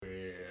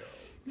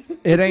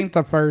It ain't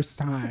the first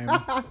time.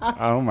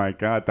 Oh my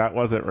God, that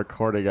wasn't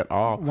recording at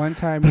all. One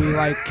time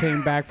we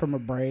came back from a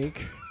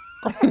break,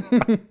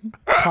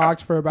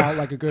 talked for about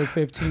a good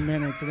 15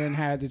 minutes, and then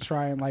had to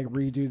try and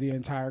redo the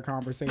entire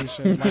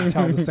conversation,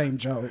 tell the same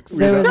jokes.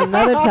 There was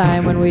another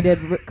time when we did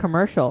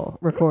commercial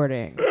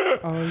recording.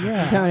 Oh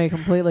yeah. Tony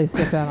completely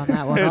skipped out on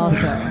that one also.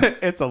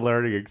 It's a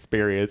learning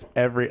experience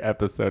every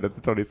episode of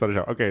the Tony Soto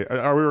Show. Okay,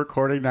 are we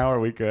recording now?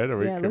 Are we good?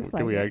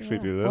 Can we actually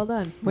do this? Well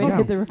done. Wait to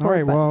hit the record All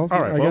right, button. well, All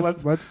right, I well,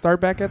 guess let's start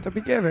back at the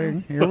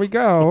beginning. Here we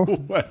go.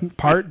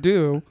 Part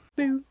 2.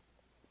 Boo,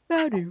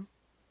 ba-doo,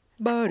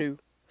 ba-doo,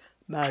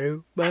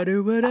 ba-doo,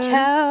 ba-doo, ba-doo,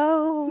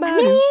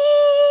 Tony,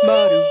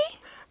 ba-doo,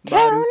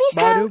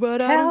 Tony ba-doo,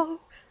 Soto,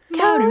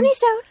 Tony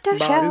Soto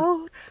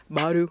Show,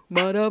 ba-doo,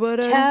 ba-da,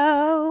 ba-da,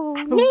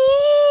 Tony,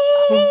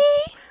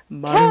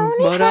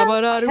 Tony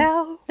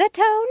Soto, the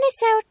Tony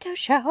Soto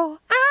Show.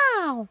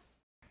 Ow!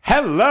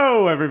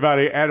 Hello,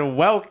 everybody, and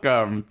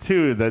welcome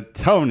to the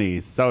Tony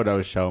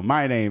Soto Show.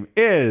 My name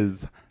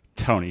is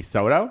Tony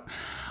Soto.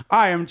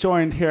 I am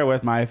joined here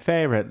with my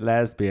favorite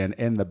lesbian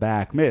in the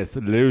back, Miss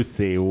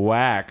Lucy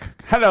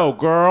Wack. Hello,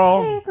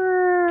 girl. Hey,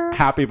 girl.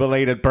 Happy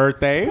belated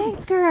birthday.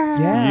 Thanks, girl.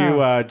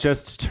 Yeah. You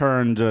just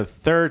turned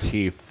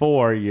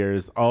 34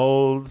 years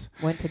old.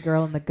 Went to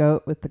Girl and the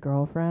Goat with the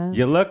girlfriend.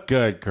 You look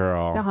good,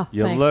 girl. Oh,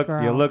 you thanks, look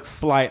girl. you look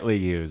slightly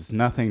used.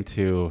 Nothing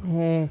too.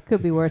 Hey,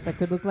 could be worse. I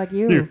could look like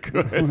you. You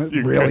could.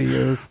 You Really could.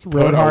 used.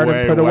 Rode hard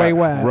and put away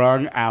wet.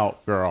 Wrung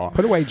out, girl.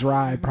 Put away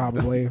dry,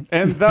 probably.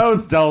 And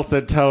those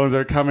dulcet tones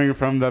are coming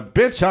from the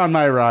bitch on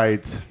my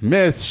right,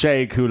 Miss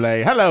Shea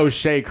Coulee. Hello,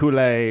 Shea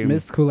Coulee.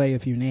 Miss Kool-Aid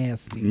if you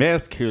nasty.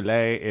 Miss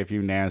Coulee, if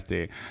you nasty.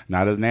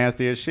 Not as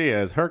nasty as she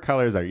is. Her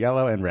colors are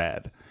yellow and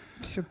red.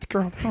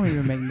 Girl, that don't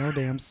even make no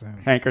damn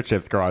sense.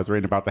 Handkerchiefs, girl. I was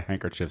reading about the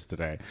handkerchiefs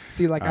today.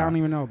 See, I don't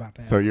even know about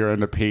that. So you're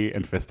into pee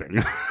and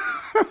fisting.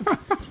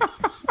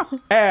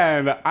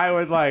 And I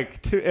would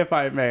like to, if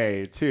I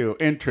may, to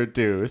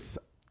introduce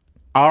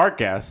our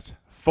guest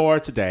for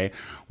today.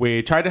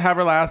 We tried to have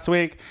her last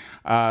week.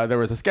 There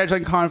was a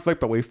scheduling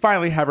conflict, but we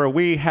finally have her.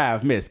 We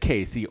have Miss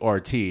Casey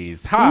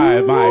Ortiz.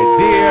 Hi, my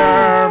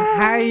dear.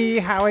 Hi,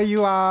 how are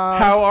you all?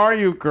 How are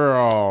you,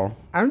 girl?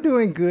 I'm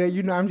doing good.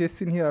 You know, I'm just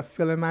sitting here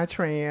feeling my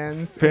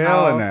trans.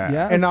 Feeling it.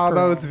 Yes, And all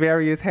girl. those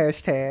various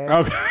hashtags.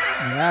 Okay.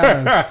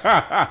 Yes.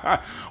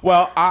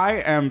 Well,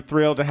 I am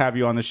thrilled to have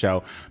you on the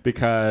show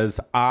because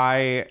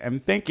I am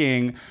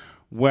thinking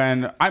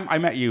when I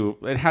met you,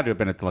 it had to have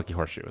been at the Lucky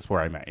Horseshoe is where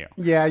I met you.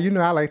 Yeah, you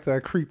know, I like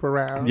to creep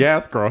around.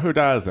 Yes, girl, who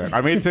doesn't?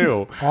 I mean,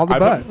 too. All the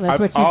butts.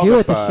 That's what you all do the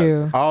at the butts,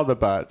 shoe. All the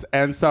butts.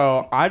 And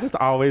so I just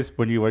always,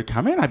 when you would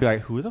come in, I'd be like,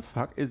 who the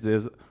fuck is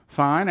this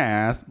fine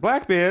ass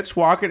black bitch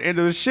walking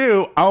into the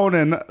shoe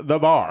owning the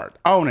bar,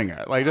 owning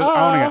it, just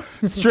owning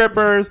it.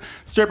 Strippers.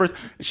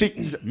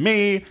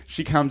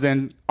 She comes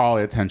in, all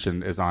the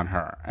attention is on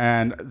her.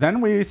 And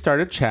then we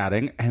started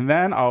chatting, and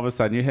then all of a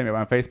sudden you hit me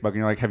on Facebook and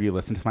you're like, have you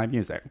listened to my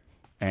music?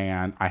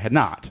 And I had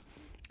not.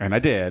 And I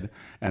did.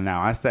 And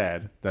now I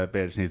said that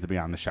bitch needs to be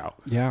on the show.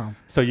 Yeah.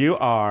 So you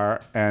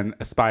are an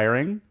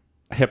aspiring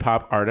hip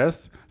hop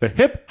artist, the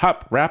hip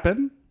hop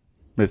rapping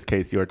Miss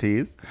Casey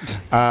Ortiz.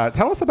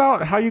 Tell us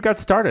about how you got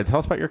started. Tell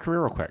us about your career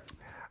real quick.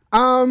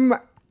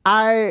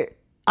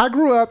 I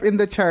grew up in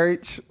the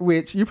church,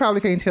 which you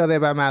probably can't tell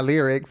that by my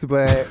lyrics,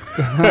 but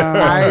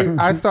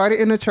I started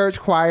in the church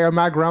choir.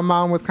 My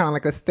grandma was kind of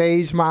like a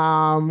stage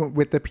mom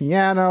with the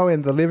piano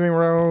in the living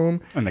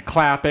room. And the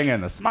clapping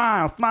and the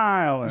smile.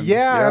 And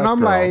Yeah, and yes, I'm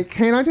girl. like,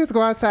 can't I just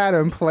go outside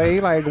and play?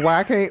 Like,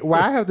 why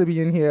I have to be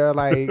in here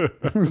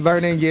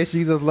learning Yes,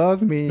 Jesus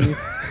Loves Me?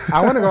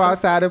 I want to go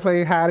outside and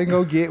play hide and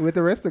go get with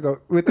the rest of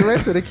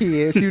the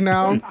kids, you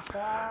know?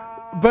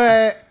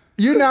 But,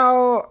 you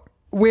know,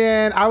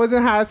 when I was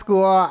in high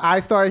school,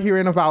 I started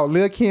hearing about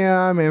Lil'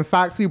 Kim and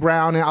Foxy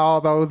Brown and all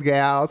those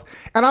gals.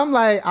 And I'm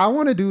like, I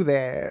want to do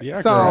that.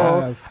 Yeah, so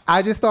girl. Yes.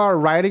 I just started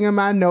writing in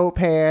my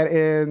notepad,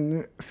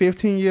 and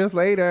 15 years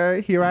later,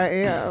 here I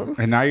am.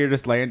 And now you're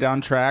just laying down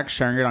tracks,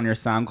 sharing it on your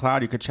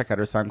SoundCloud. You could check out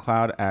her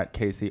SoundCloud at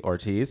Casey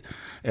Ortiz.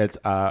 It's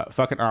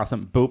fucking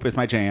awesome. Boop is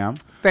my jam.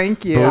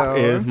 Thank you. Boop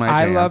is my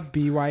I jam. love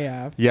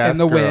BYF Yes, and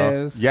The girl.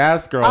 Wiz.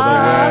 Yes, girl, The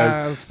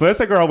Yes. Wiz.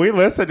 Listen, girl, we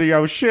listen to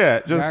your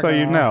shit, just Yeah, so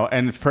you girl. know.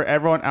 And for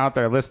everyone out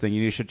there listening,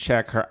 you should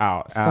check her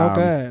out. So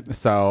good.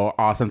 So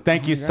awesome.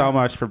 Thank you so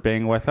much for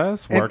being with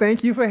us. And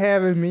thank you for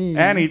having me.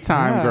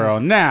 Anytime, Yes. girl.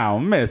 Now,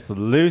 Miss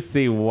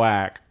Lucy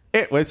Wack.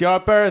 It was your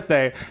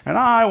birthday, and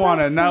I want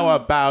to know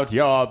about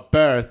your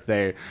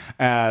birthday.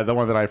 The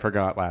one that I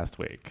forgot last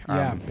week.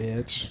 Yeah,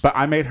 bitch. But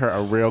I made her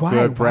a real Why?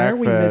 good Why are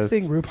breakfast.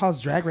 we missing RuPaul's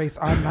Drag Race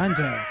on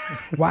Monday?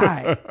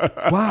 Why?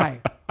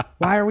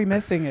 Why are we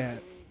missing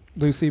it?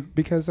 Lucy,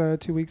 because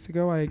 2 weeks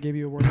ago I gave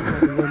you a warning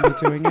that we wouldn't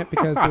be doing it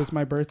because it was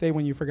my birthday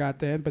when you forgot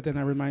then, but then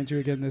I remind you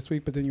again this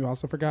week, but then you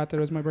also forgot that it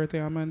was my birthday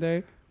on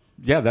Monday.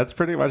 Yeah, that's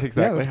pretty much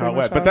exactly that's how it pretty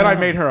went. much But then how I it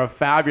made went. her a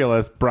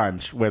fabulous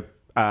brunch with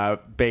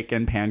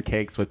bacon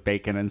pancakes with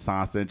bacon and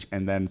sausage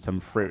and then some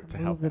fruit to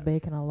Move help the it.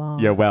 bacon along.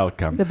 You're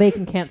welcome. The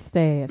bacon can't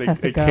stay. It has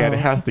to go. It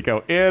has to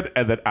go in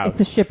and then out. It's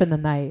a ship in the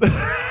night.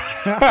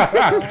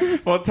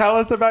 Well, tell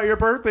us about your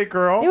birthday,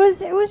 girl. It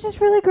was just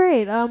really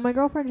great. My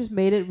girlfriend just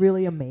made it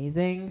really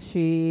amazing.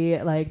 She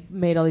like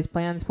made all these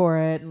plans for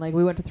it, and like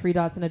we went to Three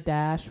Dots and a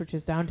Dash, which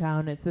is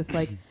downtown. It's this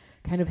like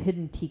kind of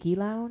hidden tiki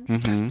lounge,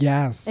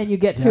 Yes. and you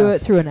get to it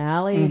Yes. through an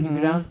alley, and you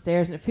go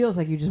downstairs, and it feels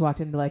like you just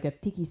walked into like a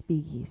tiki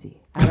speakeasy.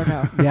 I don't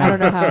know. Yeah. I don't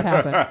know how it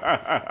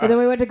happened. But then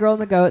we went to Girl in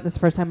the Goat. This is the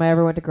first time I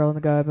ever went to Girl in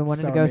the Goat. I've been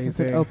wanting So to go since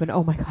it amazing. opened.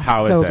 Oh my god,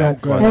 How so is good.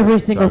 it? Was Every it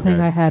single so thing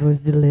good? I had was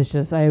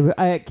delicious.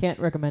 I can't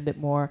recommend it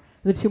more.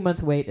 The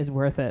 2-month wait is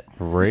worth it.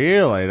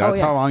 Really? That's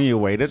yeah. how long you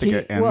waited to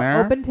get in there?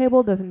 Open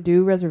Table doesn't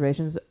do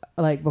reservations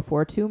like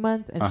before 2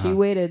 months, and she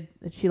waited.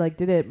 She like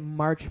did it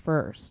March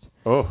 1st,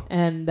 Oh,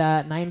 and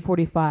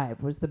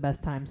 9:45 was the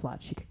best time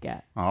slot she could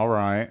get. all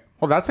right.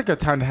 Well, that's a good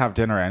time to have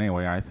dinner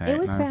anyway, I think. It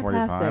was 9:45.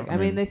 fantastic. I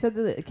mean, they said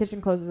that the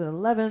kitchen closes at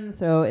 11,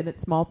 so and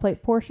it's small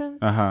plate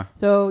portions. Uh-huh.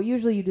 So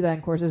usually you do that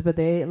in courses, but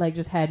they like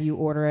just had you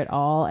order it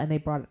all, and they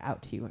brought it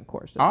out to you in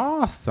courses.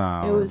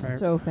 Awesome. It was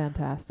so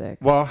fantastic.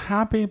 Well,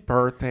 happy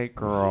birthday,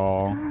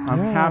 girl. I'm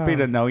happy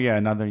to know you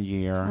another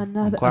year.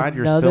 I'm glad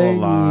you're still another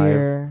alive.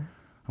 year.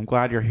 I'm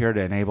glad you're here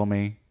to enable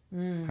me.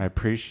 I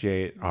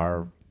appreciate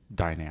our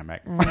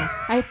dynamic.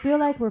 I feel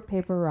like we're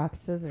paper, rock,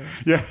 scissors.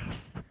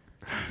 Yes.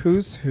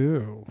 Who's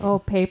who? Oh,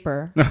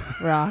 paper,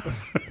 rock,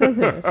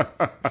 scissors.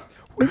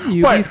 Wouldn't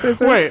you be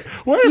scissors? Wait,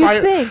 what am You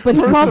I? think, but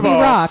he first called of me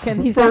all- rock,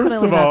 and he's first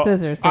definitely of not all,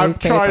 scissors, so I'm he's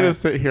trying paper. to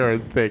sit here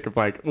and think of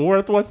like,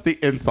 what's the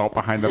insult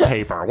behind the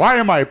paper? Why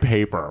am I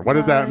paper? What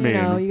does that You mean?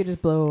 know, you could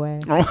just blow away.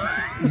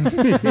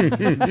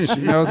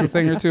 She knows a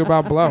thing or two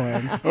about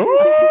blowing.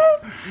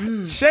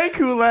 Ooh. Shea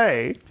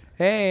Coulee,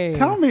 Hey.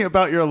 tell me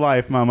about your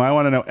life, Mama. I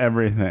want to know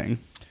everything.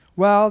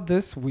 Well,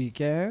 this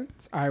weekend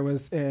I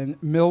was in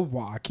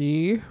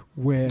Milwaukee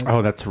with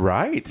Oh, that's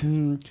right.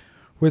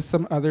 with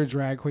some other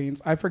drag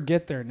queens. I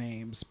forget their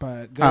names,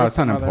 but there it's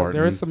unimportant.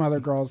 there were some other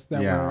girls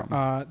that Yeah.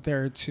 were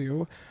there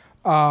too.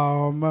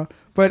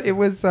 But it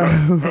was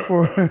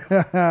for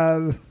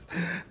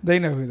they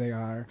know who they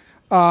are.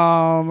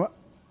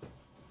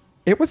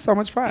 It was so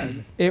much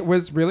fun. It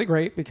was really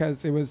great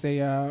because it was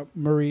a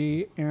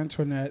Marie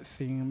Antoinette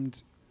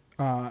themed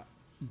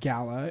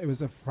gala. It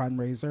was a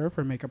fundraiser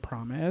for Make a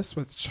Promise,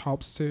 which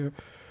helps to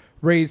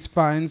raise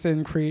funds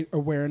and create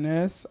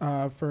awareness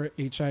for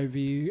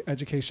HIV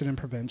education and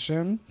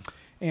prevention.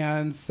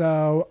 And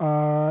so,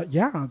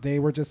 they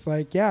were just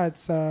like,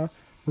 it's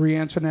Marie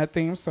Antoinette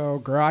theme. So,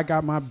 girl, I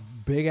got my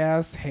big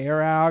ass hair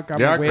out, got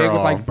my Yeah, wig girl.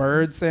 with like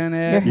birds in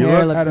it. Your You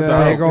hair look Had looks a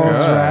so big old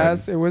good.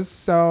 dress. It was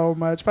so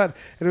much fun.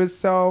 It was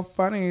so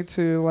funny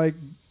to like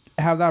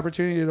have the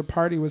opportunity to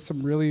party with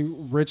some really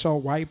rich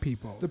old white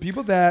people. The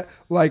people that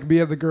like me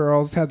and the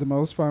girls had the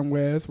most fun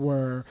with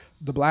were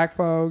the black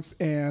folks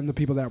and the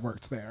people that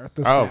worked there.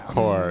 The Oh, of staff.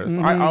 course.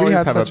 Mhm. I We always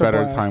had have a such a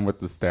better blast. time with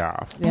the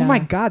staff. Yeah. Oh my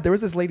God, there was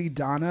this lady,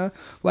 Donna,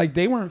 like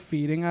they weren't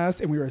feeding us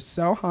and we were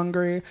so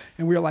hungry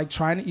and we were like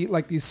trying to eat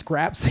like these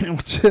scrap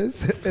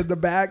sandwiches in the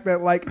back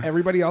that like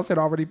everybody else had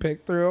already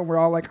picked through and we're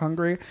all like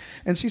hungry.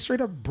 And she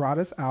straight up brought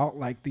us out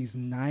like these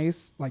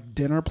nice like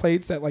dinner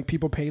plates that like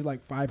people paid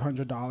like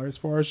 $500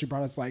 for. She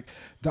brought us like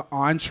the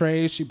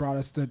entree, she brought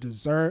us the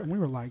dessert, and we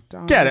were like,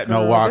 Donna, Get it,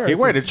 girl, Milwaukee. there's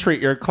Way to this-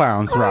 treat your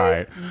clowns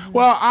right.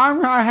 Well,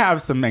 I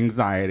have some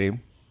anxiety.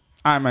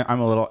 I'm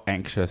a little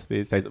anxious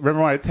these days.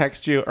 Remember when I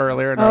texted you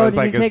earlier and I Oh, was did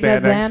like you a take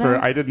that Xanax for?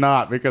 Xanax? I did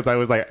not because I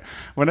was like,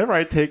 whenever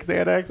I take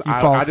Xanax,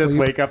 fall I just asleep.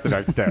 wake up the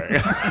next day.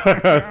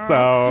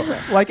 So,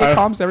 Like it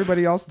calms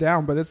everybody else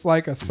down, but it's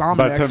like a but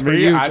Somnex to for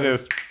me, you. I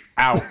just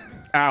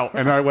out,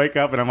 and I wake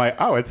up and I'm like,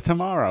 oh, it's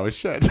tomorrow.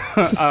 Shit.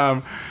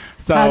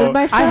 So How did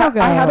my show I go?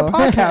 had a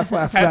podcast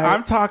last and night.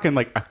 I'm talking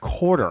like a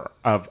quarter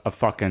of a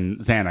fucking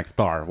Xanax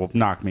bar will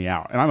knock me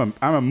out, and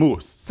I'm a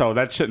moose, so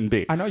that shouldn't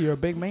be. I know you're a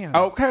big man.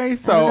 Okay, I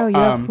so don't know,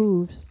 you have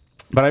hooves.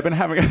 but I've been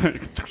having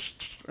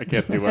I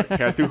can't do it.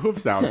 Can't do hoof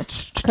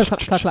sounds. Clap, clap,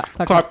 clap,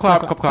 clap, Clap,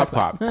 clap, clap, clap,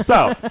 clap, clap.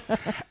 So,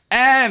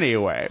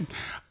 anyway,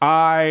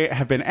 I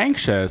have been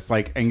anxious.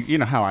 Like, and you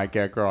know how I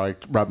get, girl. I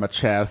rub my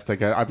chest. I've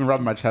been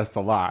rubbing my chest a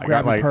lot.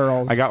 Grabbing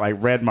pearls. I got like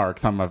red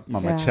marks on my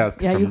Yeah.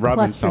 chest Yeah, from you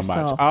rubbing clutch so much.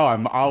 yourself. Oh,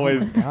 I'm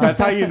always. That's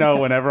how you know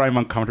whenever I'm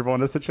uncomfortable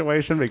in a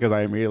situation because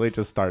I immediately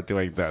just start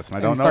doing this, and I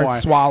And don't you know start why.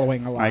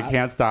 swallowing a lot. I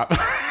can't stop.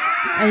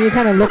 And you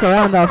kind of look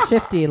around all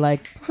shifty,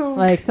 like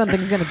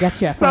something's gonna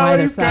get you from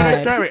either Somebody's gonna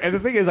side. grab me. And the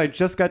thing is, I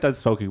just got done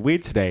smoking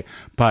weed today,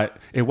 but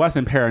it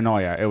wasn't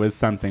paranoia. It was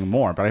something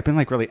more. But I've been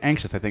like really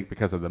anxious, I think,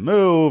 because of the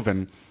move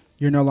and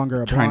You're no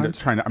longer a blonde.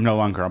 trying to. I'm no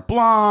longer a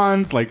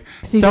blonde. Like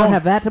So you don't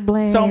have that to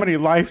blame. So many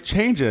life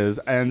changes,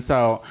 and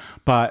so,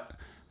 but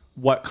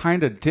what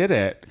kind of did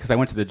it? Because I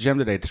went to the gym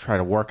today to try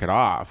to work it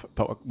off.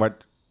 But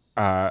what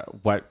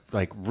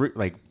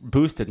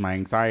boosted my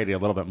anxiety a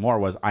little bit more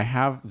was I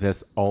have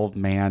this old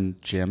man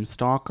gym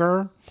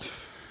stalker.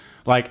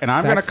 Like, and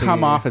I'm going to Sexy.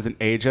 come off as an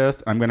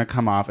ageist. I'm going to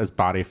come off as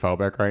body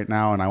phobic right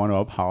now. And I want to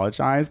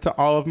apologize to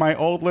all of my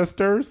old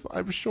listeners.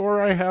 I'm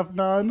sure I have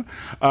none.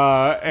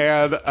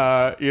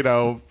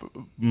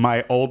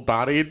 My old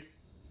bodied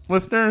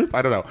listeners.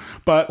 I don't know.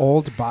 But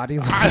Old body.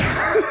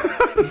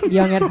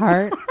 Young at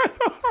heart.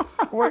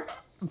 Wait.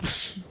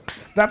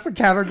 That's a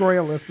category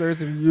of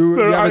listeners. If you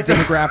So have I- a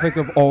demographic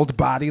of old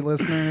body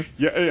listeners.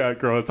 Yeah,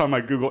 girl. It's on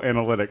my Google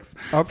Analytics.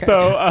 Okay.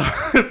 So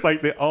it's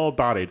like the all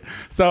bodied.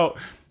 So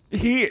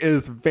he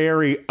is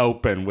very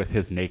open with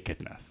his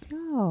nakedness.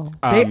 Oh.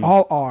 They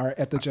all are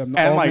at the gym. The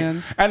And old like,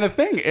 man. and the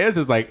thing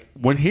is like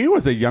when he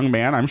was a young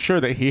man, I'm sure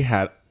that he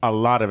had a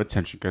lot of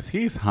attention because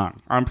he's hung.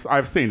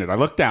 I've seen it. I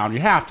looked down. You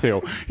have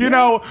to. You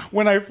know,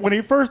 when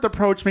he first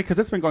approached me, because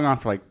it's been going on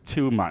for like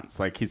 2 months.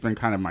 Like he's been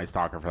kind of my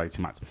stalker for like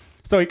 2 months.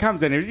 So he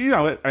comes in, and you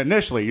know,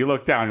 initially you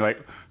look down, you're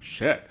like,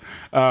 shit.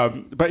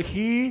 But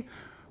he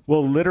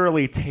will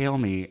literally tail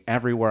me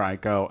everywhere I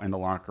go in the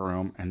locker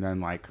room, and then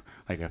like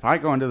if I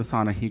go into the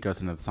sauna, he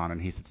goes into the sauna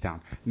and he sits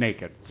down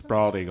naked,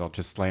 sprawled eagle,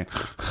 just laying.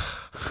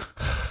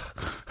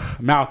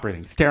 Mouth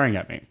breathing, staring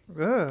at me.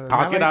 Ugh, I'll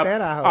not get like up. that,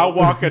 I hope. I'll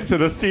walk into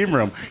the steam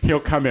room. He'll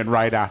come in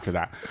right after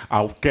that.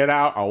 I'll get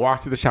out. I'll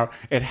walk to the shower.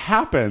 It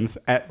happens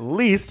at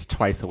least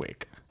twice a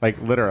week, like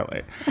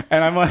literally.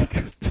 And I'm like,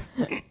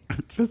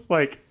 just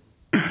like,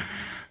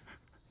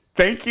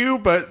 thank you,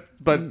 but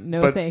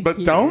No, thank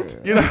you. don't.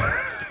 You know.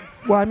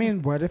 Well, I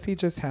mean, what if he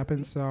just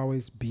happens to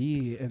always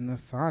be in the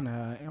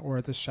sauna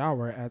or the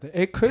shower?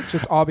 It could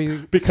just all be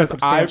Because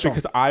circumstantial.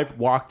 I've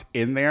walked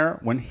in there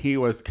when he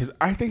was, because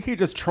I think he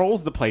just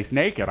trolls the place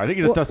naked. I think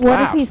he just does What if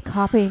laps. he's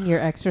copying your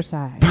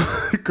exercise?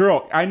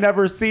 Girl, I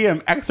never see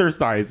him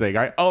exercising.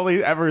 I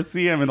only ever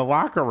see him in the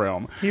locker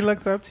room. He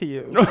looks up to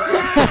you. He's Well,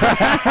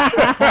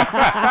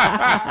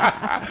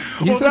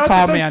 a that's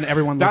tall the thing. man.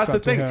 Everyone looks That's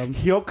up the to thing. him.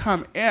 He'll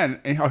come in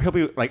and he'll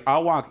be like,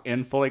 I'll walk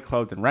in fully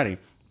clothed and ready.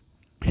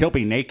 He'll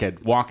be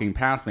naked walking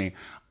past me.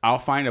 I'll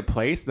find a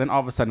place. Then all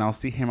of a sudden I'll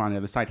see him on the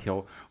other side.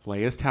 He'll lay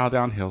his towel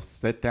down. He'll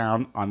sit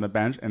down on the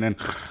bench and then,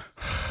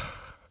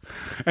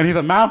 and he's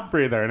a mouth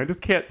breather and I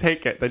just can't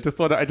take it. I just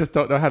don't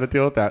know how to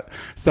deal with that.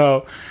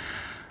 So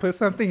Put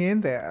something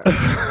in there.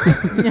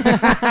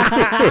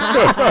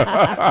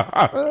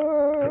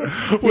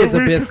 Here's a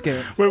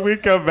biscuit. When we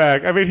come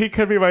back, I mean, he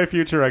could be my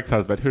future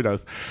ex-husband. Who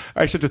knows?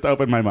 I should just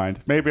open my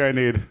mind. Maybe I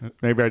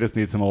just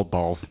need some old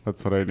balls.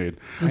 That's what I need.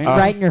 Just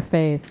right in your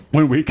face.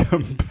 When we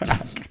come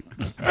back,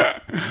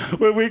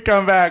 we're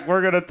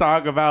going to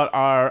talk about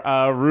our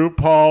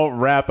RuPaul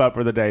wrap up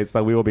for the day.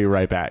 So we will be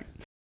right back.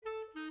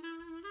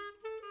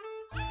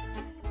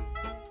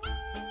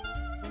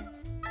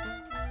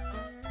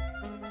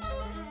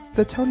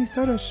 The Tony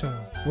Soto Show,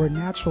 where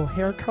natural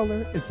hair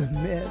color is a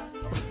myth.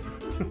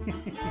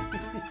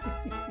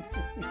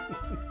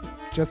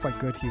 Just like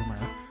good humor.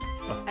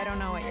 I don't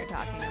know what you're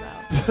talking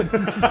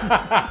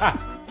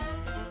about.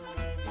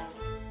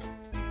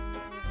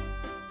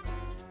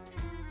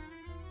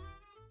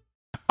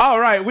 All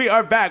right, we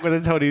are back with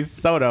the Tony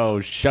Soto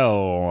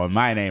Show.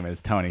 My name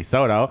is Tony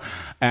Soto,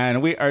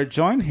 and we are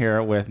joined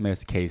here with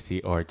Miss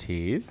Casey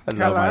Ortiz.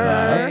 Hello, my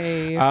love.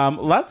 Hey.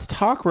 Let's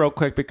talk real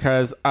quick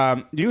because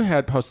you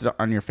had posted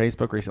on your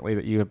Facebook recently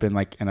that you have been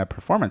like in a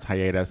performance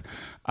hiatus,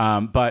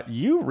 but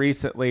you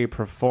recently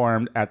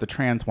performed at the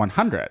Trans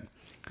 100.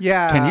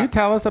 Yeah. Can you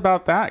tell us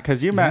about that?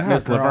 Because you met Yeah,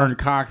 Miss girl. Laverne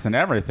Cox and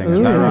everything.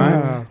 Is that Ooh.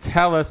 right?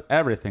 Tell us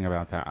everything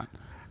about that.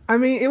 I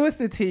mean, it was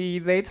the tea.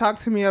 They talked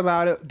to me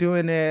about it,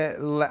 doing it,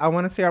 I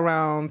want to say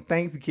around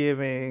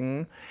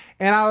Thanksgiving.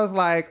 And I was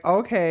like,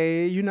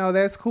 okay,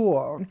 that's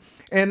cool.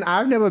 And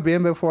I've never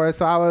been before,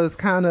 so I was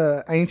kind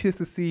of anxious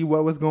to see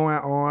what was going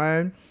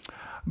on.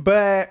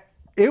 But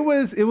it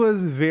was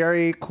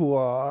very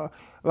cool.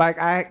 Like,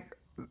 I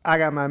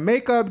got my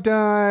makeup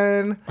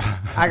done.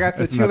 I got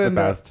to Isn't chill that the in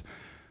the... best?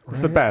 It's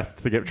the best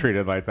to get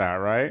treated like that,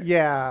 right?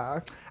 Yeah.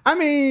 I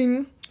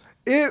mean...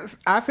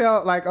 I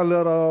felt like a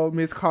little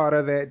Miss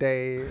Carter that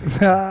day.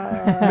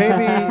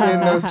 Maybe in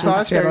the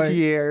Star Search chilling.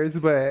 years,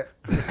 but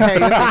hey,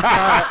 it's a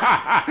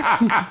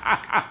start.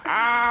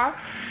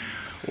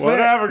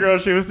 Whatever, girl.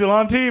 She was still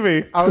on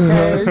TV.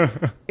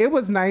 Okay. It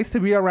was nice to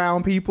be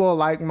around people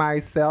like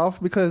myself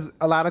because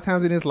a lot of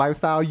times in this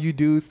lifestyle, you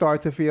do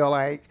start to feel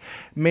like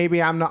maybe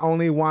I'm the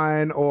only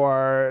one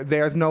or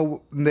there's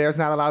not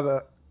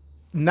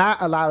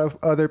a lot of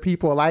other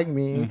people like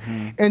me.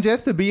 And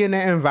just to be in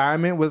that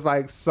environment was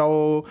like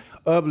so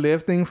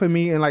uplifting for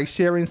me and like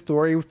sharing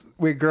stories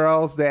with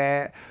girls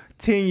that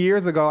 10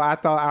 years ago I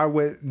thought I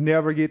would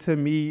never get to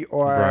meet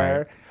or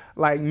Right.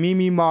 like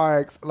Mimi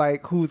Marks,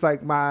 like who's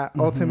like my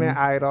ultimate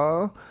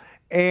idol,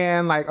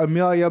 and like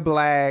Amelia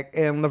Black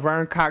and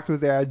Laverne Cox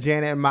was there,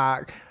 Janet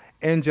Mock,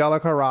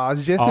 Angelica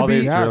Ross, just All to be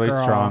these really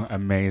girl. strong,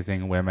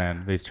 amazing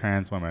women, these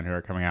trans women who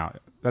are coming out.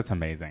 That's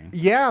amazing.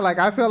 Yeah, like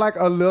I feel like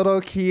a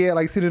little kid,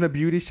 like sitting in a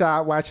beauty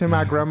shop watching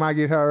my grandma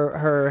get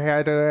her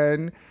hair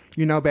done.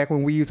 Back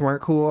when weaves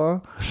weren't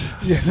cool.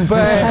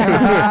 But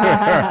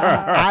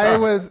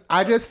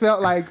I just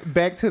felt like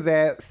back to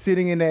that,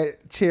 sitting in that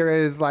chair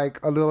as like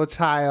a little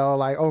child,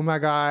 like, oh my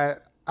God,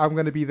 I'm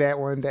going to be that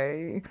one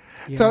day.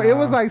 So it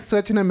was like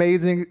such an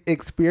amazing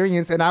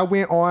experience. And I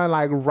went on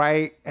like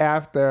right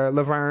after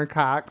Laverne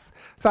Cox.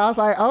 So I was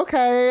like,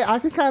 okay, I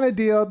can kind of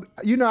deal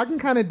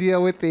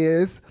with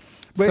this.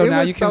 But So it now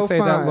was you can so say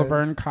that fun.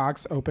 Laverne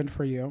Cox opened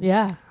for you.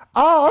 Yeah.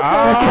 Oh, okay.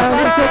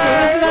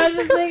 That's what I was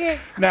just thinking.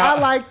 Now, I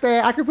like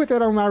that. I can put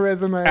that on my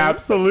resume.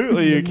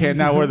 absolutely, you can.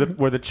 Now, were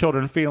the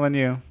children feeling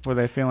you? Were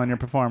they feeling your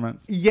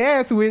performance?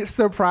 Yes, which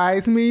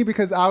surprised me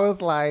because I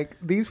was like,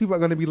 these people are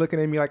going to be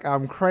looking at me like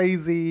I'm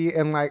crazy.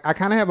 And like, I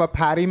kind of have a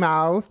potty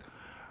mouth.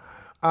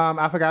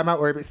 I forgot my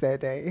Orbits that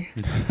day.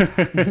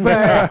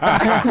 But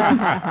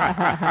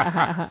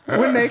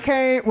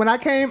when I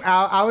came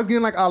out, I was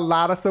getting like a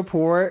lot of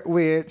support,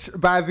 which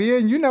by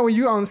then, you know, when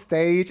you're on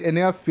stage and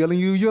they're feeling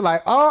you, you're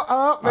like,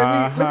 let me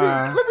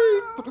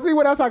see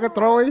what else I can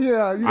throw in here.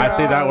 I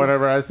see that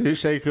whenever I see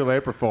Shea Coulee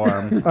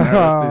perform.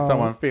 I see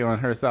someone feeling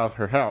herself.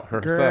 Girl,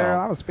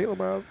 I was feeling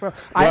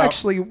myself. I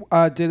actually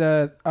did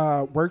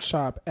a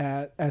workshop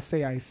at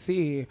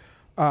SAIC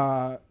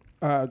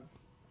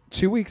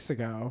 2 weeks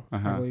ago, I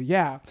believe.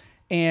 Yeah.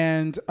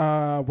 And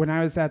when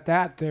I was at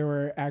that, there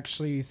were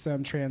actually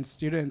some trans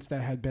students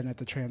that had been at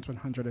the Trans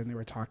 100, and they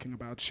were talking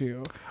about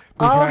you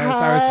because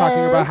I was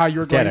talking about how you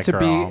were going to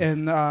be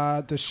in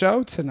the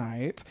show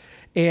tonight.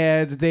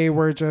 And they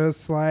were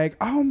just like,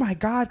 oh my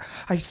God,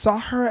 I saw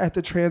her at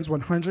the Trans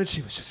 100.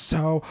 She was just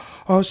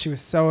she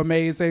was so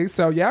amazing.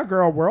 So yeah,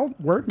 girl,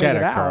 word made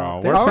it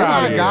out. We're Oh proud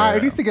my of God, you.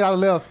 it needs to get out a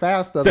little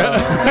faster though.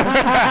 I'm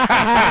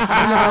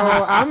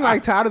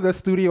like tired of the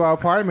studio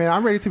apartment.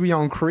 I'm ready to be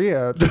on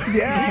Crib.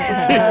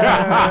 Yes.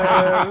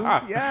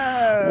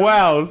 Yes.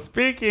 Well,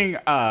 speaking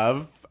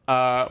of,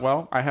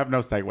 I have no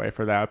segue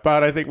for that,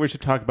 but I think we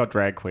should talk about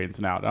drag queens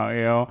now, don't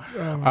you?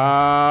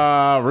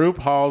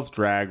 RuPaul's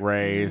Drag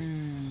Race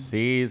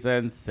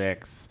season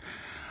 6.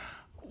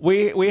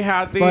 We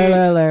had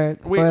Spoiler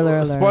alert.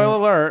 Spoiler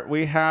alert.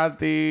 We had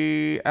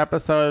the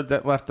episode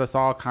that left us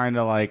all kind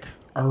of like,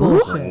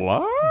 Bullshit.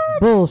 what?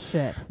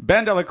 Bullshit.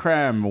 Ben de la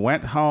Creme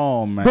went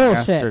home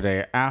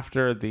yesterday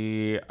after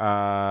the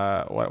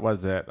what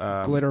was it?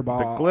 Glitter ball.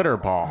 The glitter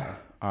ball,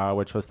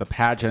 which was the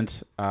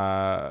pageant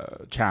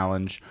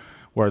challenge,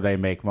 where they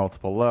make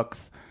multiple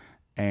looks,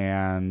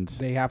 and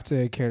They have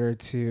to cater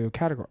to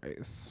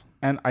categories.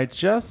 I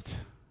just,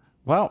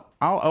 I'll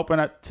open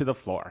it to the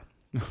floor.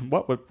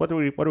 What do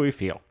we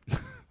feel?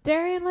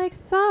 Darian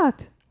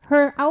sucked.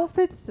 Her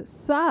outfits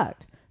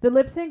sucked. The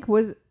lip sync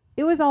was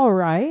all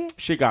right.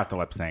 She got the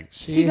lip sync.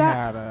 She got-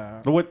 had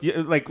a. What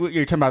you're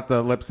talking about,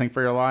 the lip sync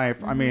for your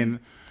life? I mean,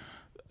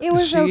 It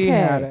was She okay.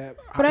 had it.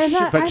 But I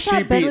thought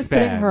she Ben beat was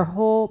putting Ben. her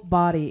whole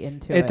body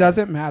into it. It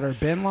doesn't matter.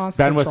 Ben lost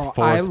Ben was control.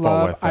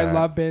 forceful with I it.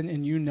 love Ben,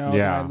 and you know that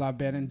Yeah. I love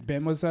Ben. And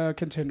Ben was a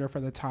contender for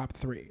the top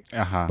 3.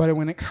 Uh-huh. But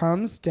when it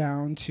comes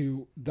down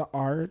to the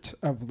art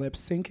of lip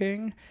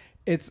syncing,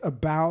 it's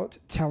about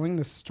telling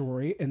the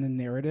story and the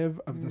narrative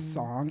of the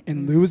song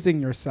and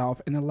losing yourself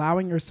and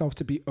allowing yourself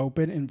to be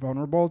open and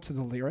vulnerable to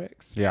the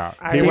lyrics. yeah,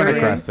 he went Darian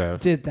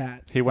aggressive. Did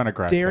that. He went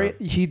aggressive.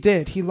 He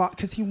did. He lost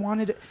because he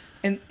wanted it.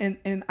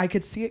 And I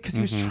could see it because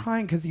he was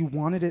trying because he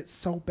wanted it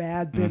so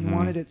bad. Ben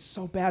wanted it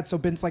so bad. So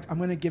Ben's like, I'm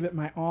going to give it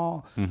my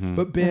all.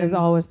 But Ben was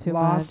always too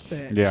lost much.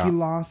 it. Yeah. He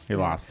lost He it.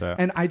 lost it.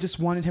 And I just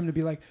wanted him to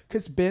be like,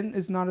 because Ben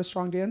is not a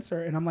strong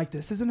dancer. And I'm like,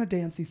 this isn't a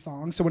dancey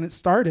song. So when it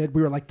started,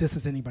 we were like, this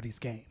is anybody's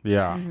game.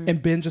 Yeah.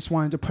 And Ben just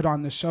wanted to put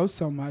on the show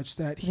so much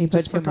that he He put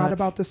just too forgot much.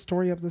 about the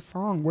story of the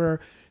song where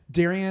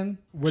Darian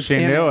was She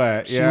in knew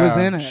it. She Yeah. was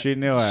in it. She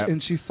knew it.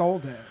 And she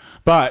sold it.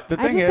 But the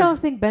I thing just is, don't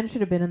think Ben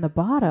should have been in the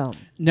bottom.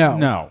 No.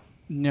 no.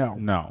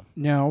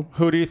 No.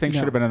 Who do you think No.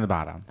 should have been in the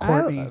bottom?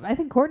 Courtney. I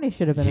think Courtney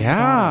should have been in the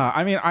bottom. Yeah,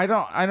 I mean, I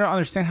don't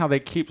understand how they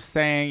keep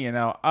saying,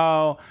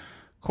 oh,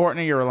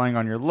 Courtney, you're relying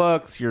on your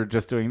looks, you're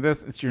just doing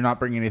this, you're not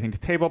bringing anything to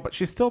the table, but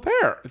she's still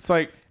there. It's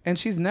like, And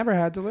she's never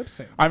had to lip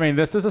sync. I mean,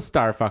 this is a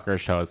starfucker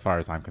show as far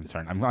as I'm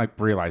concerned. I'm like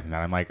realizing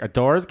that. I'm like,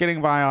 Adora's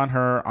getting by on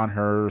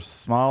her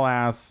small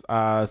ass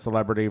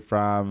celebrity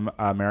from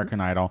American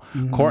Idol.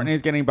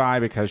 Courtney's getting by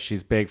because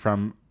she's big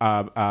from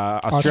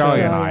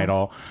Australian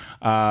Idol.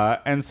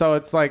 And so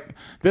it's like,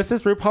 this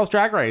is RuPaul's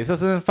Drag Race.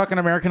 This isn't fucking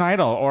American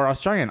Idol or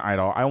Australian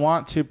Idol. I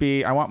want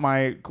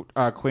my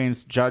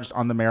queens judged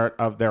on the merit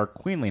of their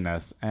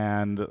queenliness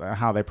and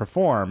how they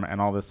perform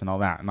and all this and all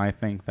that. And I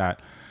think that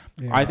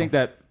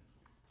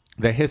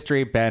the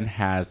history, Ben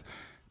has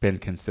been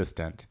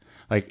consistent.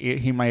 Like,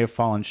 he may have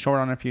fallen short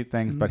on a few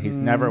things, but he's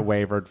never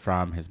wavered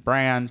from his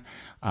brand.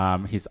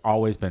 He's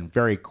always been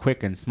very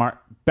quick and smart.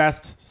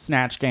 Best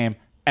snatch game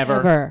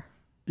ever.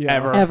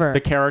 Ever.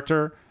 The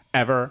character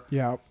ever.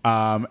 Yeah.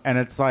 And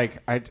it's like,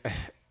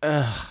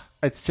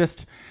 it's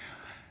just,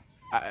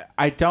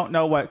 I don't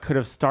know what could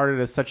have started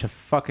as such a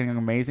fucking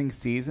amazing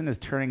season is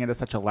turning into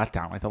such a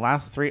letdown. Like, the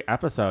last 3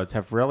 episodes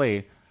have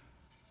really...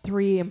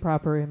 3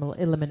 improper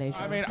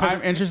eliminations. I mean,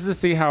 I'm interested to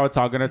see how it's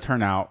all going to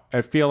turn out.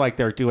 I feel like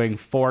they're doing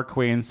 4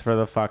 queens for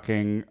the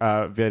fucking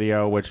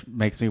video, which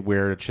makes me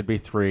weird. It should be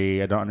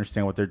 3. I don't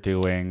understand what they're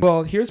doing.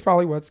 Well, here's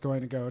probably what's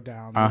going to go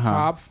down. The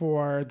top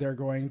 4, they're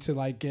going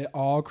to get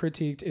all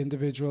critiqued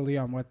individually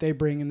on what they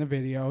bring in the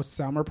video.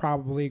 Some are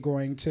probably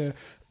going to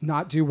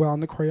not do well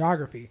in the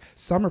choreography.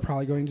 Some are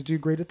probably going to do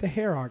great at the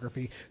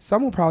hairography.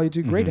 Some will probably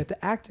do great at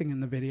the acting in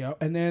the video.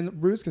 And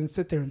then Rue's going to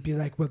sit there and be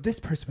like, well, this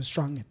person was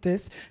strong at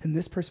this, and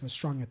this person person was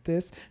strong at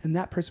this, and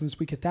that person was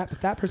weak at that,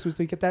 but that person was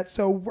weak at that.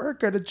 So we're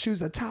gonna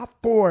choose a top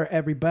 4,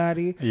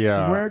 everybody.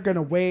 Yeah. And we're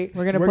gonna wait.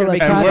 We're gonna pull a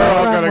make And Cross we're the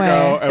all gonna runway.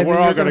 go. And And we're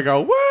then all you're gonna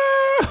go.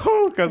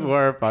 Woo! Because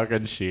we're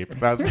fucking sheep.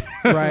 That's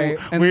Right.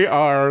 And we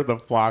are the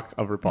flock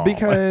of RuPaul.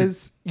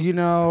 because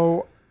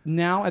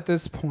now at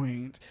this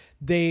point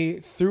they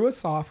threw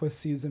us off with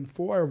season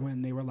 4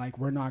 when they were like,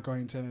 we're not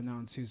going to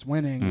announce who's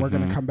winning. We're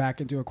going to come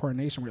back and do a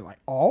coronation. We were like,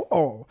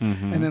 oh.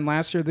 And then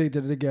last year they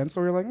did it again. So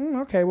we were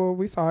like, okay, well,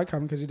 we saw it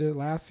coming because you did it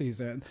last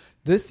season.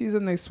 This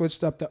season they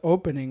switched up the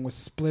opening with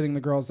splitting the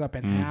girls up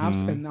in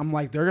halves. And I'm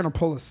like, they're going to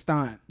pull a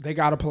stunt. They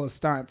got to pull a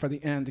stunt for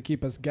the end to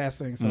keep us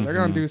guessing. So they're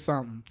going to do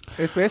something.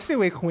 Especially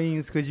with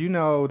queens, because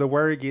the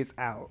word gets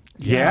out.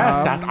 Yes,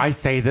 I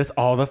say this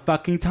all the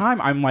fucking time.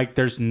 I'm like,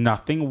 there's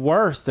nothing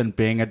worse than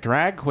being a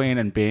drag queen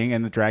and being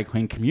in the drag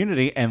queen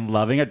community and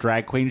loving a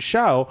drag queen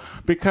show,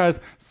 because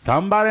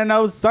somebody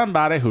knows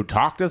somebody who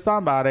talked to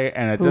somebody,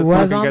 and it Who just was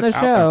fucking on the gets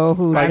out show? there.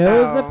 Who Like,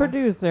 knows the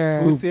producer?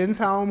 Who sends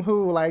home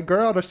who? Like,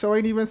 girl, the show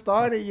ain't even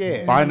started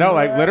yet. I know,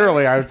 like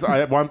literally,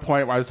 at one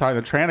point I was talking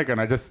to Tranica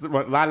and I just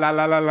went la la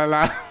la la la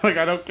la, like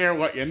I don't care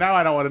what you know,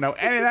 I don't want to know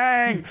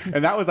anything,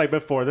 and that was like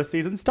before the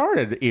season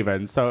started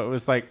even. So it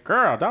was like,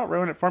 girl, don't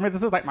ruin it for me.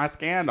 This is like my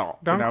scandal.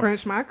 Don't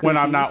crunch my when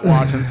I'm not cookies.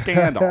 watching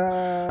Scandal.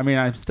 I mean,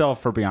 I'm still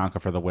for Bianca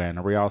for the win.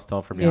 Are we all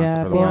still for Bianca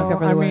Yeah, for the Bianca win?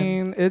 for the I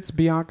win. mean, it's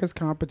Bianca's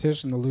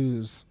competition to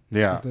lose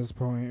Yeah. at this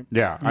point.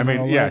 Yeah, I You mean,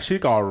 know, yeah, like, she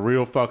got a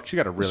real fuck. She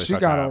got to really. she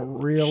fuck got up. to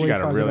really She got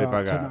to fuck really it up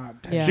fuck to up. not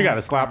Yeah. She got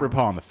to slap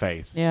RuPaul in the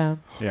face. Yeah.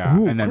 Yeah,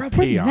 Ooh, and then girl, pee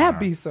wouldn't on that her.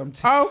 be some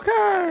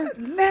Okay.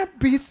 wouldn't that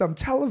be some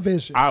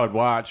television? I would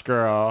watch,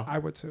 girl. I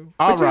would too.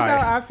 All But right.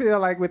 I feel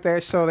like with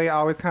that show, they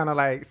always kind of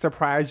like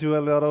surprise you a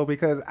little,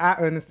 because I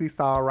honestly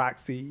saw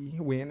Roxy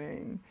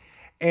winning.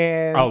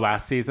 And Oh,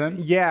 last season?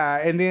 yeah,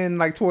 and then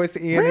like towards the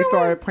end, they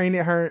started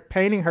painting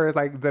her as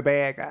like the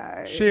bad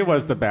guy. She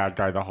was the bad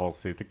guy the whole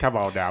season. Come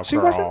on now, She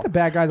girl. wasn't the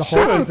bad guy the She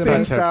whole was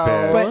season. such a so.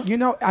 bitch.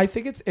 But I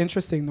think it's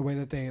interesting the way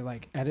that they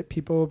like edit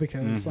people,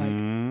 because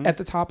like at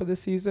the top of the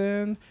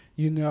season,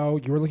 you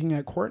were looking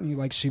at Courtney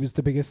like she was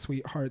the biggest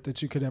sweetheart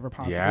that you could ever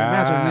possibly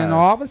imagine. And then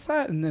all of a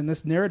sudden, then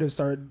this narrative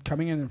started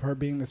coming in of her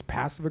being this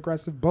passive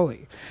aggressive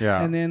bully.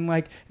 Yeah. And then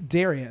like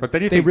Darian. But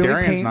then you they think really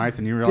Darian's paint nice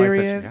and you realize that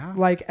she- Darian, yeah.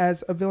 like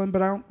as a villain,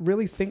 but I don't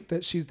really think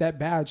that she's that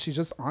bad. She's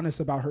just honest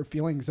about her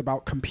feelings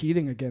about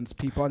competing against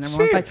people, and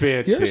everyone's She like,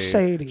 "You're bitchy.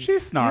 shady. She's You're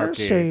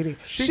snarky. shady."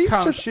 She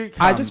comes- I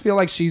comes- just feel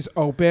like she's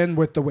open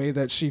with the way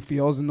that she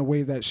feels and the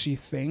way that she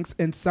thinks.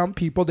 And some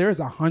people, there's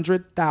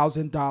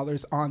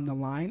 $100,000 on the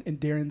line, and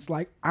Darren's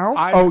like, "I don't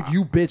owe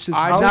you bitches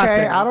nothing.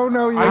 Okay, I don't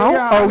know you. I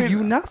don't owe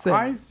you nothing."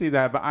 I see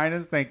that, but I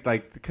just think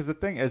like, because the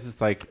thing is,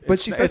 it's like, But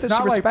it's- she says it's that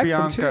she not like respects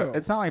him, Bianca. too.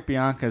 It's not like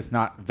Bianca's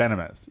not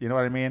venomous. You know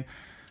what I mean?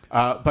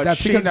 But That's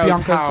she because knows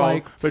Bianca's, how.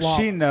 like, But she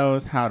flawless.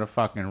 knows how to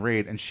fucking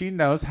read, and she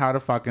knows how to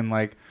fucking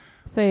like.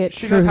 Say it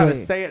She truly. knows how to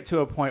say it to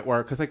a point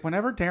where, because like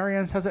whenever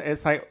Darian says it,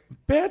 it's like,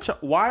 bitch,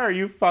 why are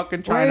you fucking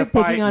Why are trying you to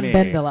fight picking on me?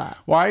 Bendela?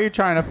 Why are you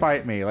trying to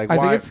fight me? Like, I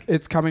why? think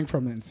it's coming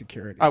from the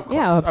insecurity. Of course,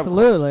 Yeah, of course,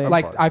 absolutely. of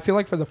Like course. I feel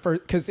like for the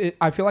first, because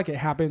I feel like it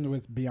happened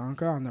with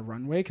Bianca on the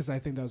runway, because I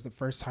think that was the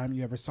first time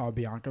you ever saw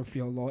Bianca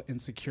feel a little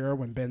insecure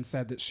when Ben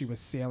said that she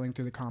was sailing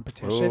through the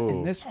competition, Ooh.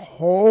 and this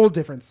whole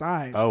different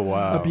side Oh,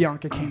 wow. of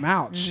Bianca came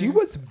out. She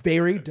was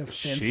very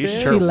defensive. She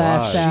sure She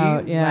lashed was.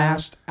 out. She Yeah.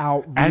 lashed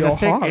out real And the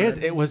thing hard. is,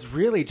 it was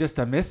really just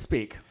a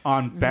misspeak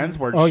on Ben's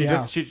word. Oh, she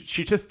yeah.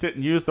 she just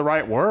didn't use the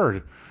right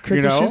word. Because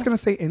You know, if she's gonna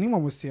say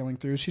anyone was sailing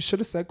through, she should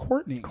have said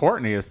Courtney.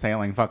 Courtney is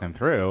sailing fucking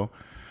through.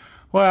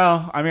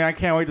 Well, I mean, I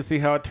can't wait to see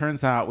how it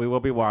turns out. We will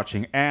be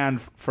watching.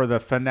 And for the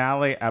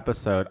finale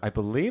episode, I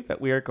believe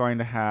that we are going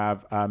to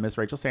have Miss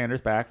Rachel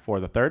Sanders back for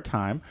the third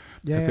time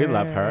because we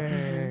love her.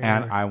 Yay.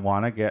 And I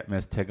want to get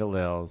Miss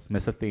Tiggalils,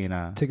 Miss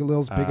Athena,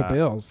 Tiggalil's bigger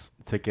bills.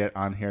 to get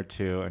on here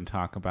too and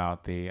talk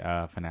about the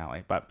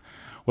finale. But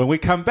when we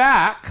come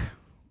back,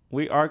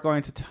 we are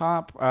going to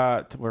top.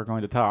 We're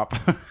going to top.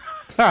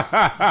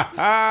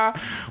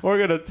 We're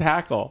going to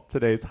tackle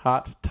today's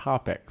hot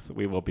topics.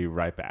 We will be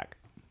right back.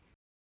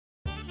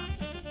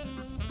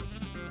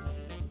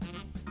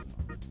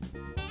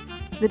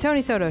 The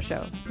Tony Soto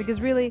Show.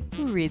 Because really,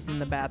 who reads in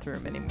the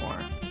bathroom anymore?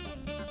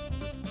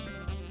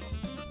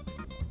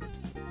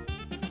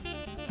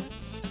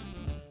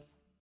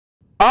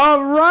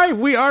 All right,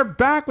 we are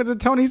back with the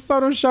Tony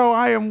Soto Show.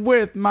 I am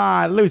with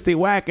my Lucy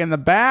Wack in the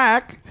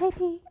back. Hey,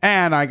 T.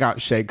 And I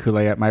got Shay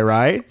Coulee at my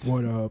right.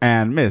 What up?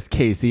 And Miss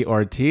Casey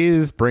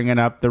Ortiz bringing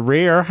up the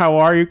rear. How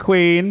are you,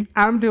 Queen?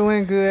 I'm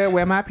doing good.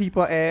 Where my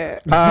people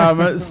at?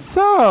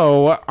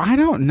 So I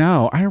don't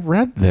know. I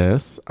read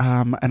this,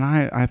 and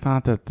I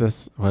thought that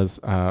this was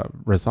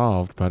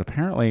resolved, but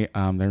apparently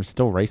there's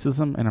still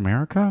racism in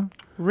America.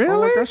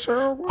 Really?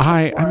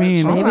 I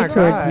mean, Oh Maybe my towards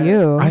God.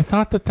 you. I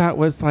thought that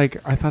was like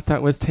I thought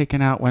that was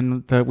taken out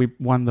when we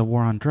won the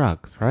war on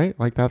drugs, right?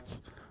 Like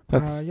that's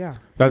Yeah.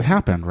 that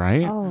happened,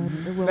 right? oh,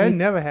 will That we-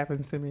 never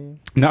happens to me.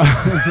 No,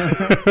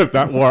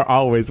 that war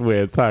always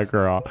wins, huh,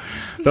 girl?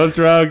 Those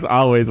drugs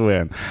always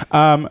win.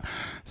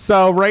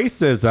 So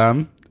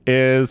racism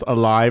is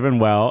alive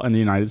and well in the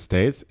United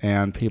States,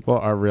 and people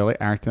are really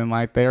acting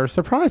like they are